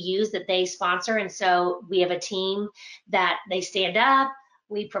that we use that they sponsor. And so we have a team that they stand up.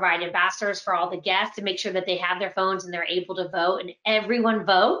 We provide ambassadors for all the guests to make sure that they have their phones and they're able to vote, and everyone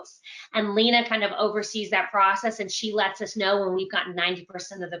votes. And Lena kind of oversees that process, and she lets us know when we've gotten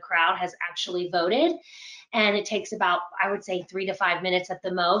 90% of the crowd has actually voted. And it takes about, I would say, 3 to 5 minutes at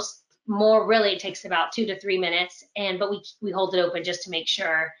the most. More really, it takes about 2 to 3 minutes. But we hold it open just to make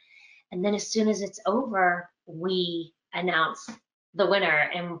sure. And then as soon as it's over, we announce the winner.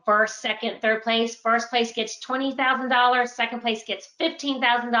 And first, second, third place. First place gets $20,000. Second place gets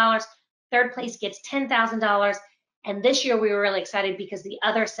 $15,000. Third place gets $10,000. And this year we were really excited because the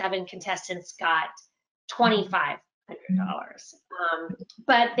other 7 contestants got $2,500.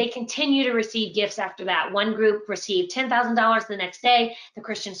 But they continue to receive gifts after that. One group received $10,000 the next day. The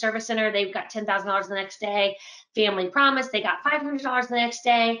Christian Service Center, they've got $10,000 the next day. Family Promise, they got $500 the next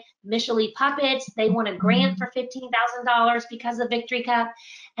day. Micheli Puppets, they won a grant for $15,000 because of Victory Cup.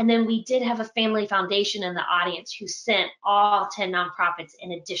 And then we did have a family foundation in the audience who sent all 10 nonprofits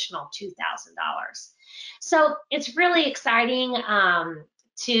an additional $2,000. So it's really exciting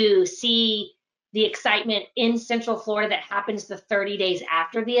to see the excitement in Central Florida that happens the 30 days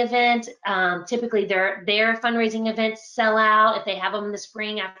after the event. Typically their fundraising events sell out if they have them in the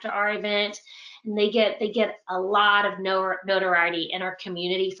spring after our event. And they get a lot of notoriety in our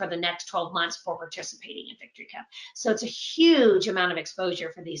community for the next 12 months for participating in Victory Cup. So it's a huge amount of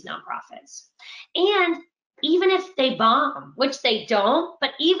exposure for these nonprofits. And even if they bomb, which they don't,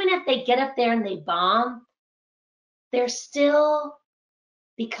 but even if they get up there and they bomb, there's still,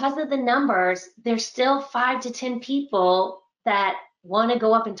 because of the numbers, there's still 5 to 10 people that want to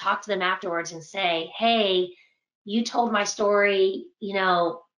go up and talk to them afterwards and say, hey, you told my story, you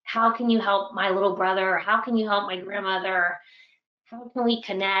know, how can you help my little brother? Or how can you help my grandmother? How can we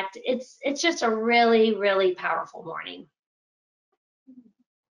connect? It's just a really, really powerful morning.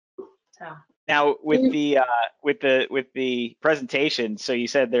 So Now with the presentation, so you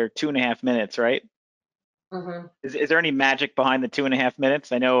said they're 2.5 minutes, right? mm-hmm. Is there any magic behind the 2.5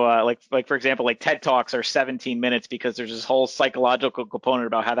 minutes? I know, like for example, like TED Talks are 17 minutes because there's this whole psychological component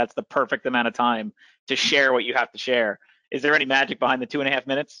about how that's the perfect amount of time to share what you have to share. Is there any magic behind the 2.5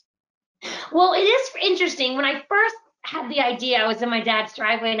 minutes? Well, it is interesting. When I first had the idea, I was in my dad's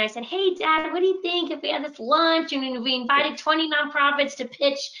driveway and I said, hey, Dad, what do you think if we had this lunch and we invited 20 nonprofits to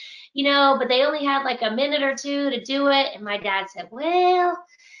pitch, you know, but they only had like a minute or two to do it? And my dad said, well,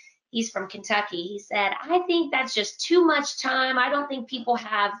 he's from Kentucky. He said, I think that's just too much time. I don't think people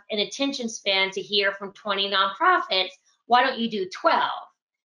have an attention span to hear from 20 nonprofits. Why don't you do 12?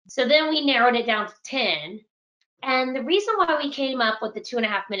 So then we narrowed it down to 10. And the reason why we came up with the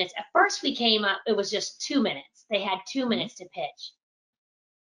 2.5 minutes, at first we came up, it was just 2 minutes. They had 2 minutes to pitch.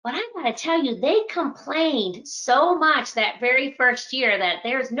 But I gotta tell you, they complained so much that very first year that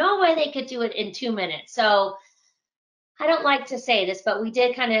there's no way they could do it in 2 minutes. So I don't like to say this, but we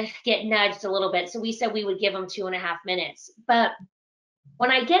did kind of get nudged a little bit. So we said we would give them 2.5 minutes. But when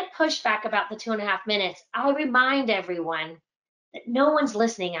I get pushback about the 2.5 minutes, I remind everyone that no one's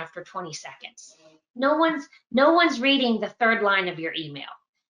listening after 20 seconds. No one's reading the third line of your email.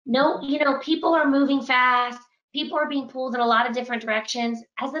 No, you know, people are moving fast. People are being pulled in a lot of different directions.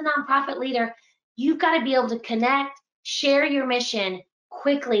 As a nonprofit leader, you've got to be able to connect, share your mission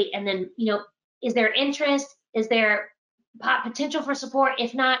quickly, and then, you know, is there interest? Is there potential for support?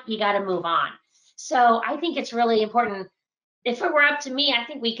 If not, you got to move on. So I think it's really important. If it were up to me, I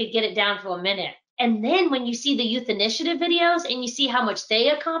think we could get it down to a minute. And then when you see the youth initiative videos and you see how much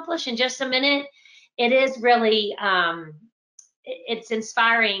they accomplish in just a minute, it is really, it's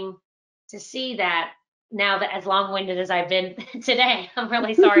inspiring to see that. Now that as long-winded as I've been today, I'm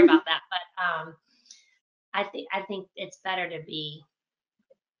really sorry about that. But I think it's better to be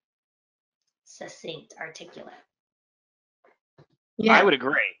succinct, articulate. Yeah. I would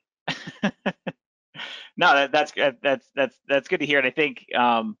agree. No, that's good to hear. And I think,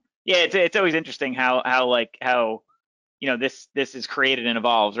 yeah, it's always interesting how you know, this is created and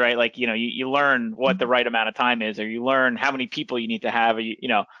evolves, right? Like, you know, you learn what the right amount of time is, or you learn how many people you need to have, or you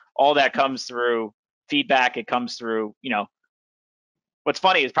know, all that comes through feedback. It comes through, you know, what's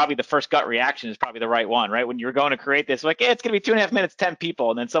funny is probably the first gut reaction is probably the right one, right? When you're going to create this, like, yeah, it's going to be 2.5 minutes, 10 people.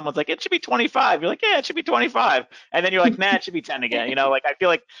 And then someone's like, it should be 25. You're like, yeah, it should be 25. And then you're like, nah, it should be 10 again. You know, like, I feel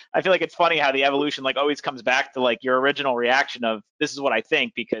like it's funny how the evolution like always comes back to like your original reaction of this is what I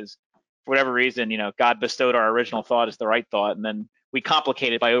think, because for whatever reason, you know, God bestowed our original thought as the right thought. And then we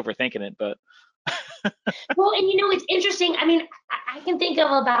complicate it by overthinking it. But well, and you know, it's interesting. I mean, I can think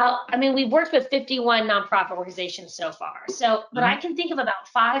of we've worked with 51 nonprofit organizations so far. So, but I can think of about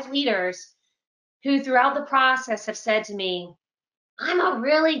 5 leaders who throughout the process have said to me, I'm a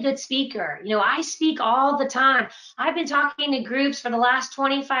really good speaker. You know, I speak all the time. I've been talking to groups for the last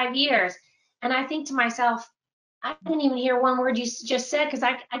 25 years. And I think to myself, I didn't even hear one word you just said because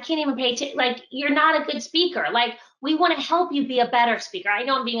I can't even pay attention. Like, you're not a good speaker. Like, we want to help you be a better speaker. I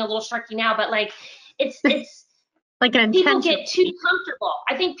know I'm being a little snarky now, but like, it's like an people intention. get too comfortable.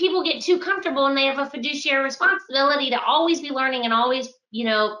 I think people get too comfortable and they have a fiduciary responsibility to always be learning and always, you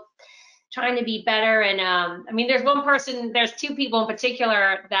know, trying to be better. And I mean, there's 2 people in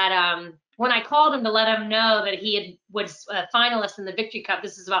particular that when I called him to let him know that he was a finalist in the Victory Cup,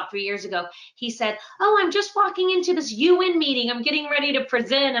 this is about 3 years ago, he said, oh, I'm just walking into this UN meeting. I'm getting ready to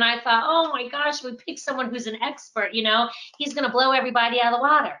present. And I thought, oh my gosh, we picked someone who's an expert, you know, he's going to blow everybody out of the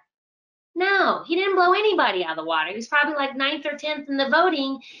water. No, he didn't blow anybody out of the water. He was probably like 9th or 10th in the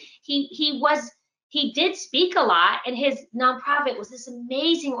voting. He he did speak a lot, and his nonprofit was this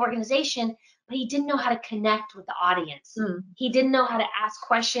amazing organization, but he didn't know how to connect with the audience. He didn't know how to ask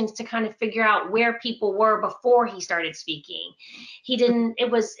questions to kind of figure out where people were before he started speaking.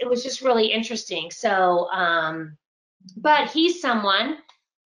 It was just really interesting. So, but he's someone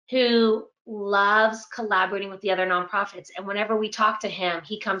who loves collaborating with the other nonprofits. And whenever we talk to him,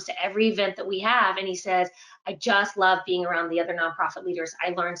 he comes to every event that we have and he says, I just love being around the other nonprofit leaders. I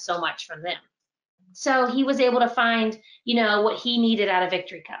learned so much from them. So he was able to find, what he needed out of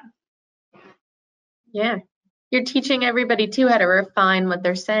Victory Cup. Yeah. You're teaching everybody too how to refine what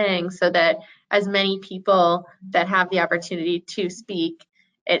they're saying so that as many people that have the opportunity to speak,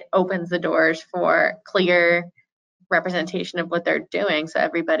 it opens the doors for clear representation of what they're doing, so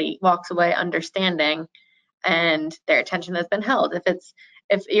everybody walks away understanding and their attention has been held.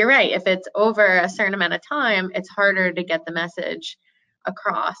 If you're right, if it's over a certain amount of time, it's harder to get the message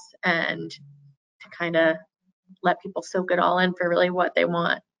across and to kind of let people soak it all in for really what they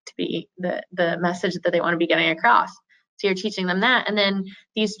want to be, the message that they want to be getting across. So you're teaching them that, and then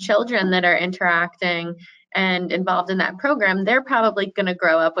these children that are interacting and involved in that program, they're probably going to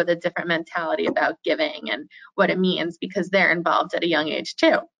grow up with a different mentality about giving and what it means because they're involved at a young age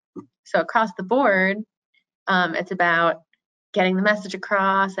too. So across the board, it's about getting the message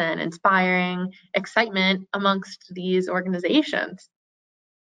across and inspiring excitement amongst these organizations.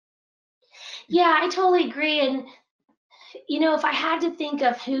 Yeah, I totally agree. And, if I had to think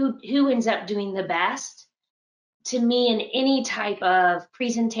of who ends up doing the best, to me in any type of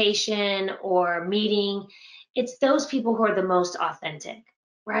presentation or meeting, it's those people who are the most authentic,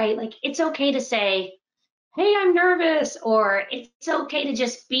 right? Like it's okay to say, hey, I'm nervous, or it's okay to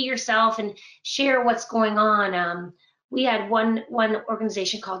just be yourself and share what's going on. We had one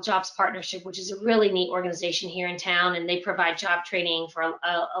organization called Jobs Partnership, which is a really neat organization here in town, and they provide job training for a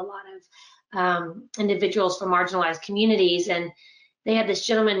lot of individuals from marginalized communities. And they had this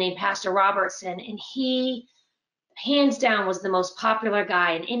gentleman named Pastor Robertson, and he hands down was the most popular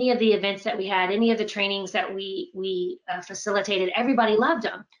guy in any of the events that we had, any of the trainings that we facilitated. Everybody loved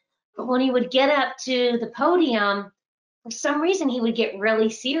him. But when he would get up to the podium, for some reason he would get really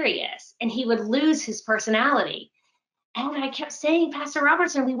serious and he would lose his personality. And I kept saying, Pastor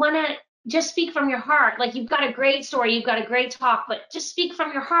Robertson, we want to just speak from your heart. Like, you've got a great story, you've got a great talk, but just speak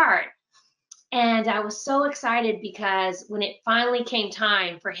from your heart. And I was so excited because when it finally came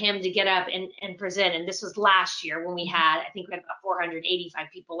time for him to get up and present, and this was last year when I think we had about 485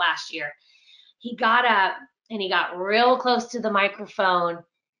 people last year, he got up and he got real close to the microphone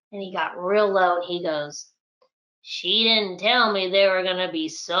and he got real low and he goes, she didn't tell me there were going to be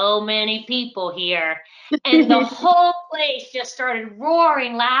so many people here. And the whole place just started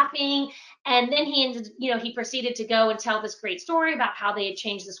roaring, laughing. And then he proceeded to go and tell this great story about how they had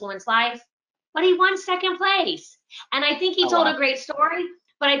changed this woman's life. But he won second place. And I think he told a great story,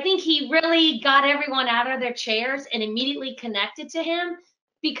 but I think he really got everyone out of their chairs and immediately connected to him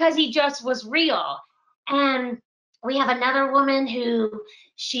because he just was real. And we have another woman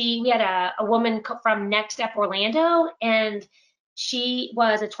we had a woman from Next Step Orlando, and she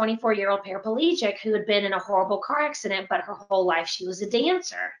was a 24-year-old paraplegic who had been in a horrible car accident, but her whole life she was a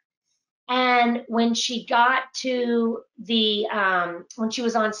dancer. And when she got to when she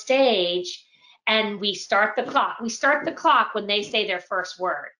was on stage, and we start the clock when they say their first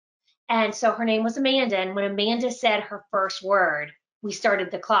word. And so her name was Amanda. And when Amanda said her first word, we started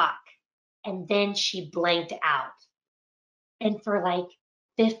the clock. And then she blanked out. And for like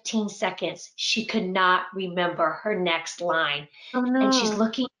 15 seconds, she could not remember her next line. Oh, no. And she's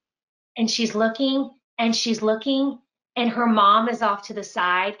looking, and she's looking, and she's looking. And her mom is off to the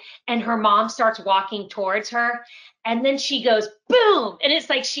side, and her mom starts walking towards her. And then she goes, boom. And it's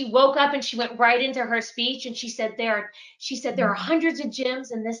like she woke up and she went right into her speech. And she said, there are hundreds of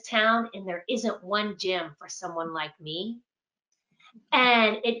gyms in this town, and there isn't one gym for someone like me.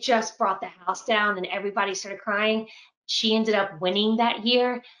 And it just brought the house down, and everybody started crying. She ended up winning that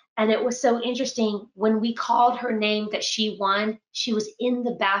year. And it was so interesting. When we called her name that she won, she was in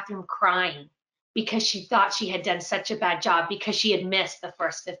the bathroom crying because she thought she had done such a bad job because she had missed the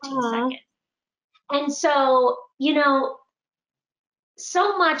first 15 seconds. And so,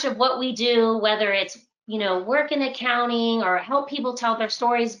 so much of what we do, whether it's, work in accounting or help people tell their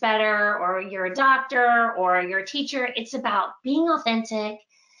stories better, or you're a doctor or you're a teacher, it's about being authentic,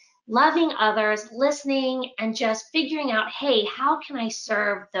 loving others, listening, and just figuring out, hey, how can I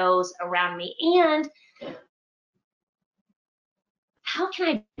serve those around me? And how can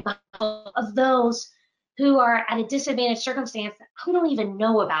I be mindful of those who are at a disadvantaged circumstance that I don't even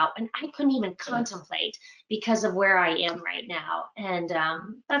know about and I couldn't even contemplate because of where I am right now. And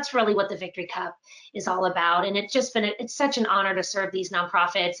that's really what the Victory Cup is all about. And it's such an honor to serve these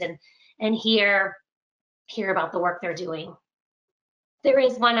nonprofits and hear about the work they're doing. There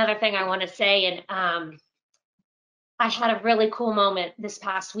is one other thing I want to say, and I had a really cool moment this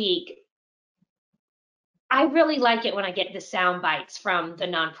past week. I really like it when I get the sound bites from the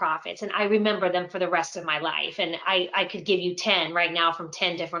nonprofits, and I remember them for the rest of my life. And I could give you 10 right now from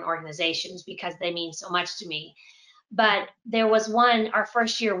 10 different organizations because they mean so much to me. But there was one, our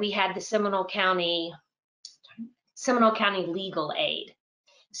first year, we had the Seminole County Legal Aid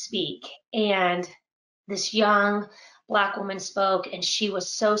speak, and this young Black woman spoke, and she was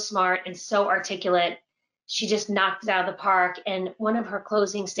so smart and so articulate. She just knocked it out of the park. And one of her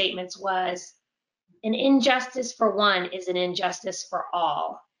closing statements was, "An injustice for one is an injustice for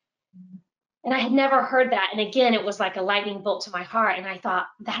all." And I had never heard that. And again, it was like a lightning bolt to my heart. And I thought,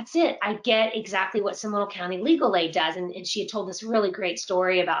 that's it. I get exactly what Seminole County Legal Aid does. And she had told this really great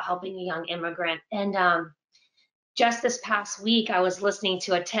story about helping a young immigrant. And just this past week, I was listening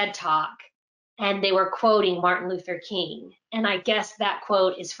to a TED Talk, and they were quoting Martin Luther King. And I guess that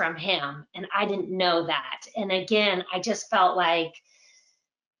quote is from him. And I didn't know that. And again, I just felt like,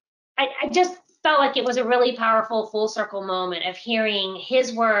 I just felt like it was a really powerful full circle moment of hearing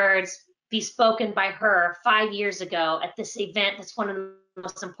his words be spoken by her 5 years ago at this event that's one of the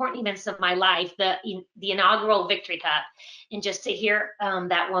most important events of my life, the inaugural Victory Cup. And just to hear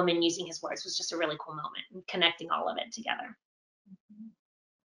that woman using his words was just a really cool moment, and connecting all of it together.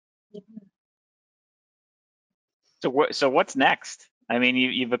 So what's next? I mean,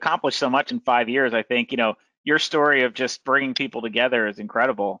 you've accomplished so much in 5 years. I think, your story of just bringing people together is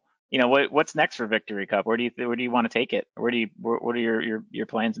incredible. What's next for Victory Cup? Where do you want to take it? What are your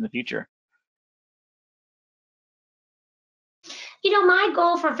plans in the future? My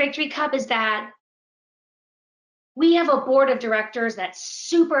goal for Victory Cup is that we have a board of directors that's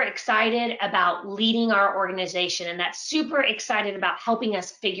super excited about leading our organization, and that's super excited about helping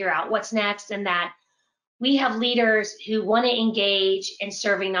us figure out what's next, and that we have leaders who want to engage in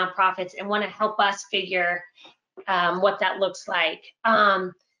serving nonprofits and want to help us figure what that looks like.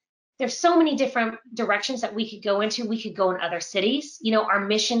 There's so many different directions that we could go into. We could go in other cities. Our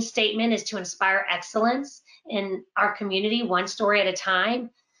mission statement is to inspire excellence in our community, one story at a time.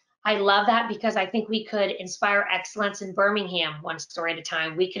 I love that because I think we could inspire excellence in Birmingham, one story at a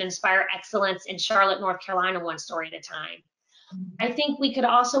time. We could inspire excellence in Charlotte, North Carolina, one story at a time. I think we could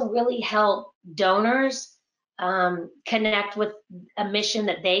also really help donors connect with a mission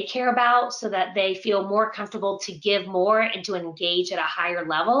that they care about so that they feel more comfortable to give more and to engage at a higher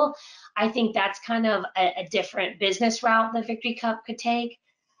level. I think that's kind of a different business route that Victory Cup could take.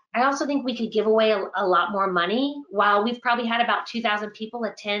 I also think we could give away a lot more money. While we've probably had about 2,000 people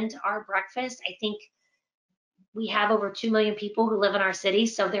attend our breakfast, I think we have over 2 million people who live in our city.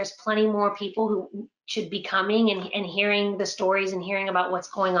 So there's plenty more people who should be coming and hearing the stories and hearing about what's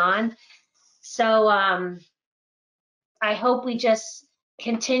going on. So I hope we just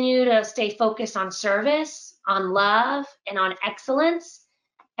continue to stay focused on service, on love, and on excellence,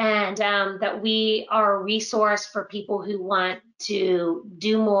 and that we are a resource for people who want to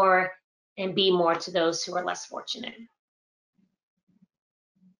do more and be more to those who are less fortunate.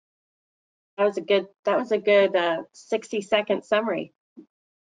 That was a good 60-second summary.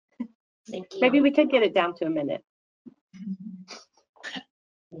 Thank you. Maybe we could get it down to a minute.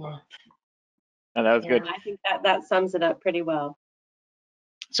 Yeah. Oh, that was good. I think that sums it up pretty well.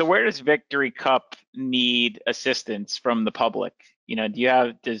 So where does Victory Cup need assistance from the public?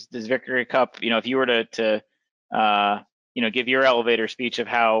 Does Victory Cup, if you were to give your elevator speech of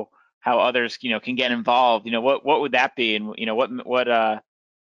how others, can get involved, what would that be? And,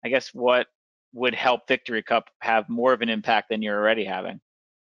 what would help Victory Cup have more of an impact than you're already having?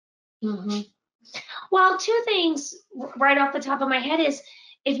 Mm-hmm. Well, two things right off the top of my head is,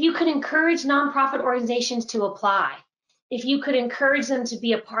 if you could encourage nonprofit organizations to apply, if you could encourage them to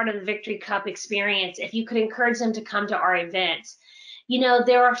be a part of the Victory Cup experience, if you could encourage them to come to our events.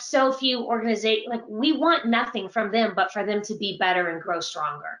 There are so few organizations, we want nothing from them but for them to be better and grow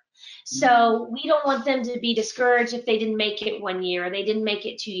stronger. So we don't want them to be discouraged if they didn't make it 1 year or they didn't make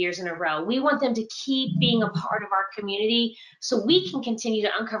it 2 years in a row. We want them to keep being a part of our community so we can continue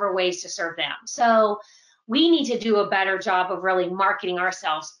to uncover ways to serve them. So we need to do a better job of really marketing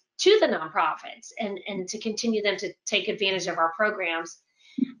ourselves to the nonprofits and to continue them to take advantage of our programs.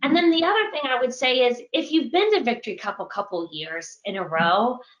 And then the other thing I would say is, if you've been to Victory Cup a couple years in a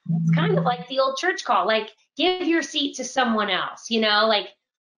row, it's kind of like the old church call, give your seat to someone else,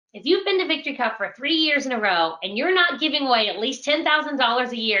 if you've been to Victory Cup for 3 years in a row and you're not giving away at least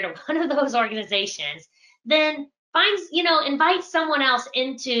 $10,000 a year to one of those organizations, then invite someone else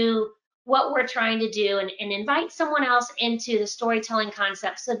into what we're trying to do, and invite someone else into the storytelling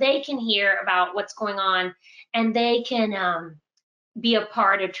concept so they can hear about what's going on and they can be a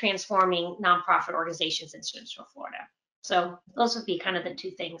part of transforming nonprofit organizations in Central Florida. So those would be kind of the two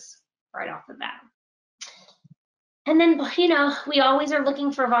things right off the bat. And then, we always are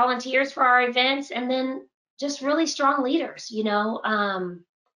looking for volunteers for our events, and then just really strong leaders,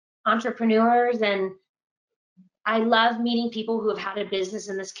 entrepreneurs. And I love meeting people who have had a business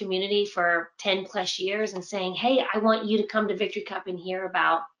in this community for 10 plus years and saying, hey, I want you to come to Victory Cup and hear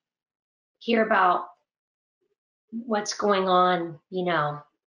about what's going on,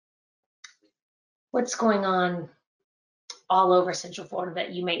 what's going on all over Central Florida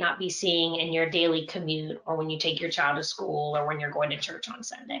that you may not be seeing in your daily commute, or when you take your child to school, or when you're going to church on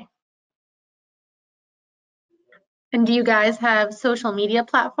Sunday. And do you guys have social media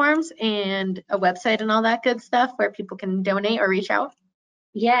platforms and a website and all that good stuff where people can donate or reach out?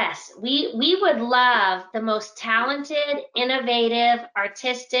 Yes, we would love the most talented, innovative,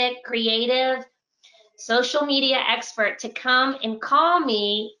 artistic, creative social media expert to come and call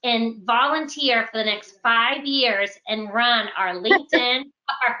me and volunteer for the next 5 years and run our LinkedIn,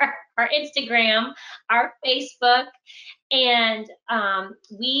 our Instagram, our Facebook, and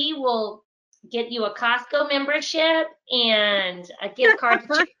we will get you a Costco membership and a gift card to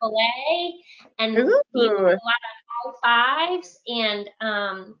Chick-fil-A, and a lot of high fives, and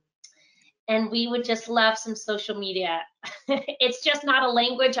we would just love some social media. It's just not a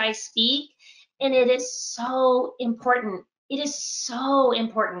language I speak, and it is so important. It is so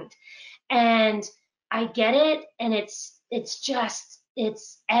important, and I get it, and it's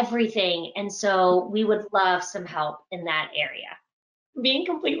everything, and so we would love some help in that area. Being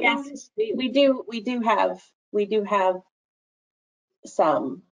completely honest. We do have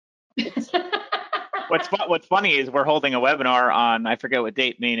some. What's funny is we're holding a webinar on, I forget what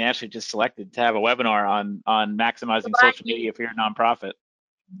date, me and Ashley just selected to have a webinar on maximizing social media for your nonprofit.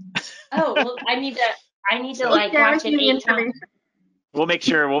 Oh, well, I need to like watch it 8 times. We'll make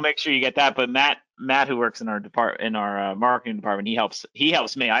sure you get that. But Matt, who works in our marketing department, he helps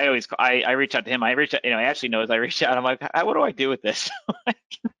me. I reach out to him. Ashley knows I reach out. I'm like, what do I do with this?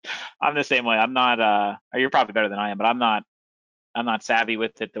 I'm the same way. I'm not. You're probably better than I am, but I'm not savvy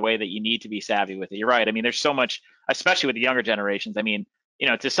with it the way that you need to be savvy with it. You're right. I mean, there's so much, especially with the younger generations. I mean,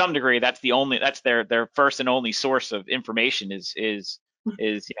 to some degree, that's their first and only source of information is this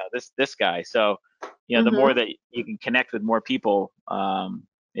guy. So the more that you can connect with more people,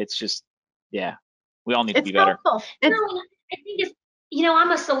 it's just, we all need to be better. I think it's,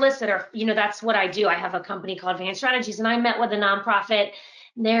 I'm a solicitor, that's what I do. I have a company called Advanced Strategies, and I met with a nonprofit,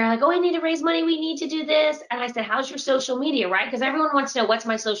 and they're like, oh, I need to raise money. We need to do this. And I said, how's your social media, right? Because everyone wants to know, what's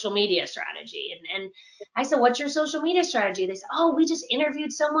my social media strategy? And I said, what's your social media strategy? They said, oh, we just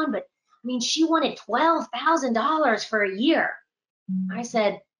interviewed someone, but I mean, she wanted $12,000 for a year. I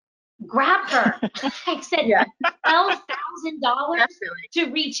said, grab her. I said, $12,000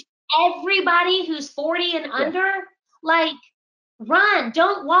 to reach everybody who's 40 and under? Like, run,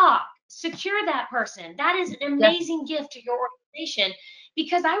 don't walk. Secure that person. That is an amazing gift to your organization,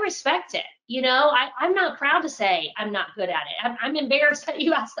 because I respect it. I'm not proud to say I'm not good at it. I'm embarrassed that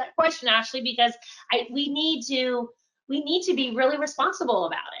you asked that question, Ashley, because we need to be really responsible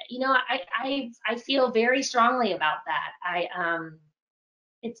about it. I feel very strongly about that.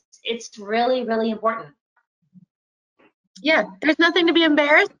 It's really, really important. Yeah, there's nothing to be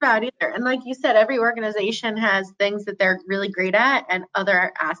embarrassed about either. And like you said, every organization has things that they're really great at and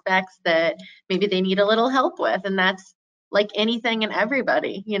other aspects that maybe they need a little help with. And that's like anything and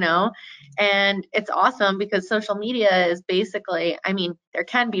everybody, and it's awesome because social media is basically, I mean, there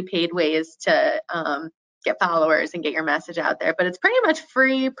can be paid ways to get followers and get your message out there, but it's pretty much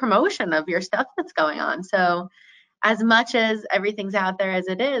free promotion of your stuff that's going on. So as much as everything's out there as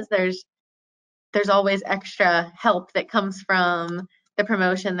it is, there's always extra help that comes from the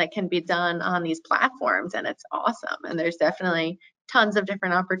promotion that can be done on these platforms, and it's awesome. And there's definitely tons of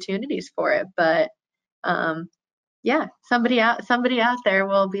different opportunities for it. But somebody out there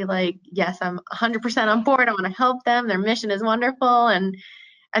will be like, yes, I'm 100% on board. I want to help them. Their mission is wonderful, and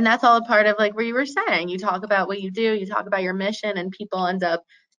that's all a part of, like, where you were saying, you talk about what you do, you talk about your mission, and people end up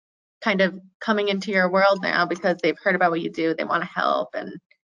kind of coming into your world now because they've heard about what you do. They want to help, and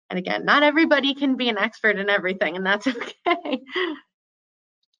again, not everybody can be an expert in everything, and that's okay.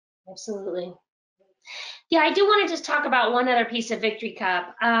 Absolutely. Yeah, I do want to just talk about one other piece of Victory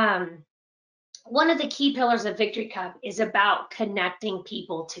Cup. one of the key pillars of Victory Cup is about connecting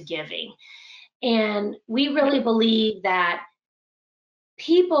people to giving. And we really believe that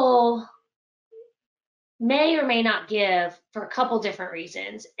people may or may not give for a couple different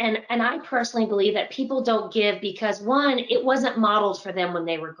reasons. And I personally believe that people don't give because, one, it wasn't modeled for them when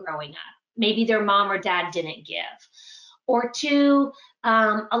they were growing up. Maybe their mom or dad didn't give. Or two,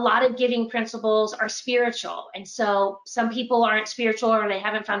 a lot of giving principles are spiritual. And so some people aren't spiritual, or they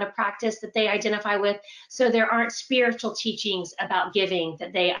haven't found a practice that they identify with. So there aren't spiritual teachings about giving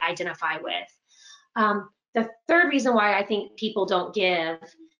that they identify with. The third reason why I think people don't give,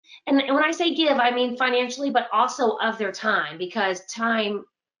 and when I say give, I mean financially, but also of their time, because time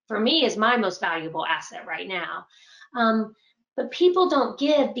for me is my most valuable asset right now. But people don't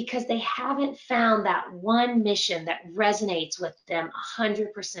give because they haven't found that one mission that resonates with them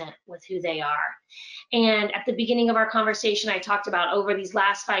 100% with who they are. And at the beginning of our conversation, I talked about over these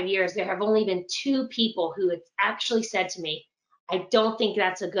last 5 years, there have only been 2 people who have actually said to me, I don't think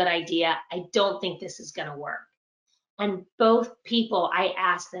that's a good idea. I don't think this is going to work. And both people, I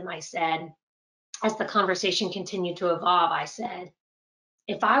asked them, I said, as the conversation continued to evolve, I said,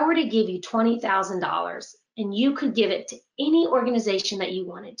 if I were to give you $20,000 and you could give it to any organization that you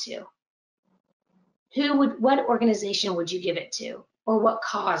wanted to, what organization would you give it to? Or what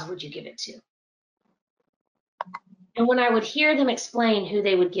cause would you give it to? And when I would hear them explain who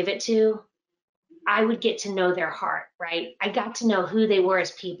they would give it to, I would get to know their heart, right? I got to know who they were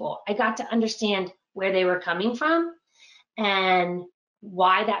as people. I got to understand where they were coming from and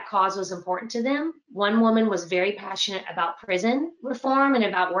why that cause was important to them. One woman was very passionate about prison reform and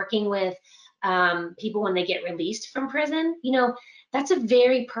about working with people when they get released from prison. You know, that's a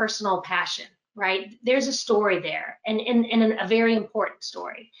very personal passion, right? There's a story there, and a very important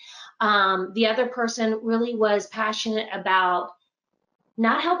story. The other person really was passionate about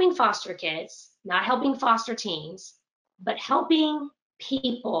not helping foster kids, not helping foster teens, but helping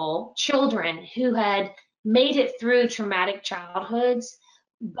people, children who had made it through traumatic childhoods,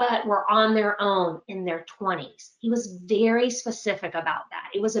 but were on their own in their 20s. He was very specific about that.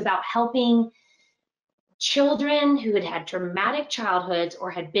 It was about helping children who had had traumatic childhoods or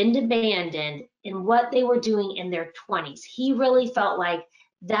had been abandoned in what they were doing in their 20s. He really felt like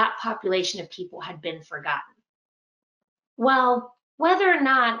that population of people had been forgotten. Well, whether or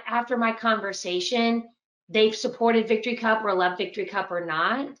not after my conversation they've supported Victory Cup or loved Victory Cup or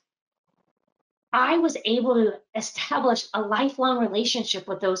not, I was able to establish a lifelong relationship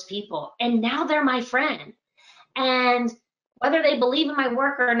with those people. And now they're my friend. And whether they believe in my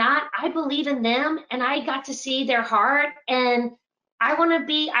work or not, I believe in them, and I got to see their heart, and I want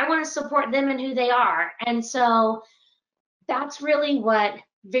to support them and who they are. And so that's really what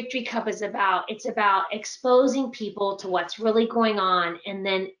Victory Cup is about. It's about exposing people to what's really going on and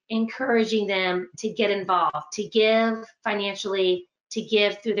then encouraging them to get involved, to give financially, to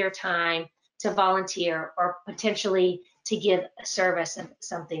give through their time, to volunteer, or potentially to give a service of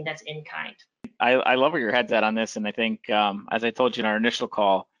something that's in kind. I love where your head's at on this, and I think, as I told you in our initial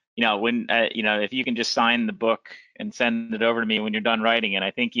call, when if you can just sign the book and send it over to me when you're done writing it, I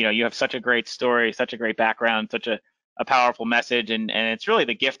think you have such a great story, such a great background, such a powerful message, and it's really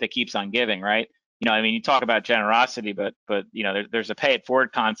the gift that keeps on giving, right? You talk about generosity, but there's a pay it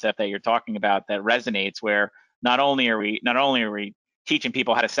forward concept that you're talking about that resonates, where not only are we teaching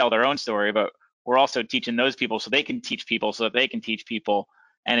people how to sell their own story, but we're also teaching those people so they can teach people, so that they can teach people.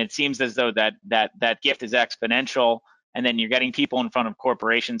 And it seems as though that gift is exponential, and then you're getting people in front of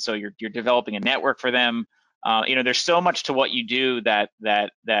corporations, so you're developing a network for them. There's so much to what you do that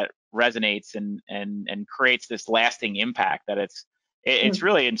resonates and creates this lasting impact that it's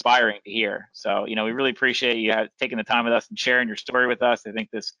really inspiring to hear. So we really appreciate you taking the time with us and sharing your story with us. I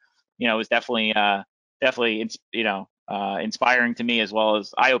think this was definitely inspiring to me, as well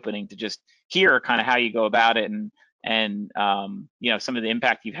as eye-opening to just hear kind of how you go about it and some of the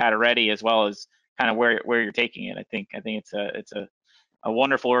impact you've had already, as well as kind of where you're taking it. I think it's a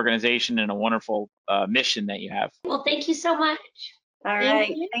wonderful organization and a wonderful mission that you have. Well, thank you so much. All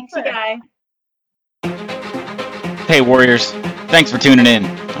right. Thanks, you guys. Hey, Warriors. Thanks for tuning in.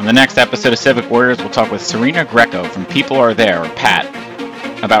 On the next episode of Civic Warriors, we'll talk with Serena Greco from People Are There, or PAT,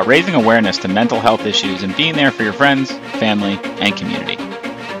 about raising awareness to mental health issues and being there for your friends, family, and community.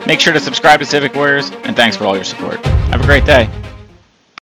 Make sure to subscribe to Civic Warriors, and thanks for all your support. Have a great day.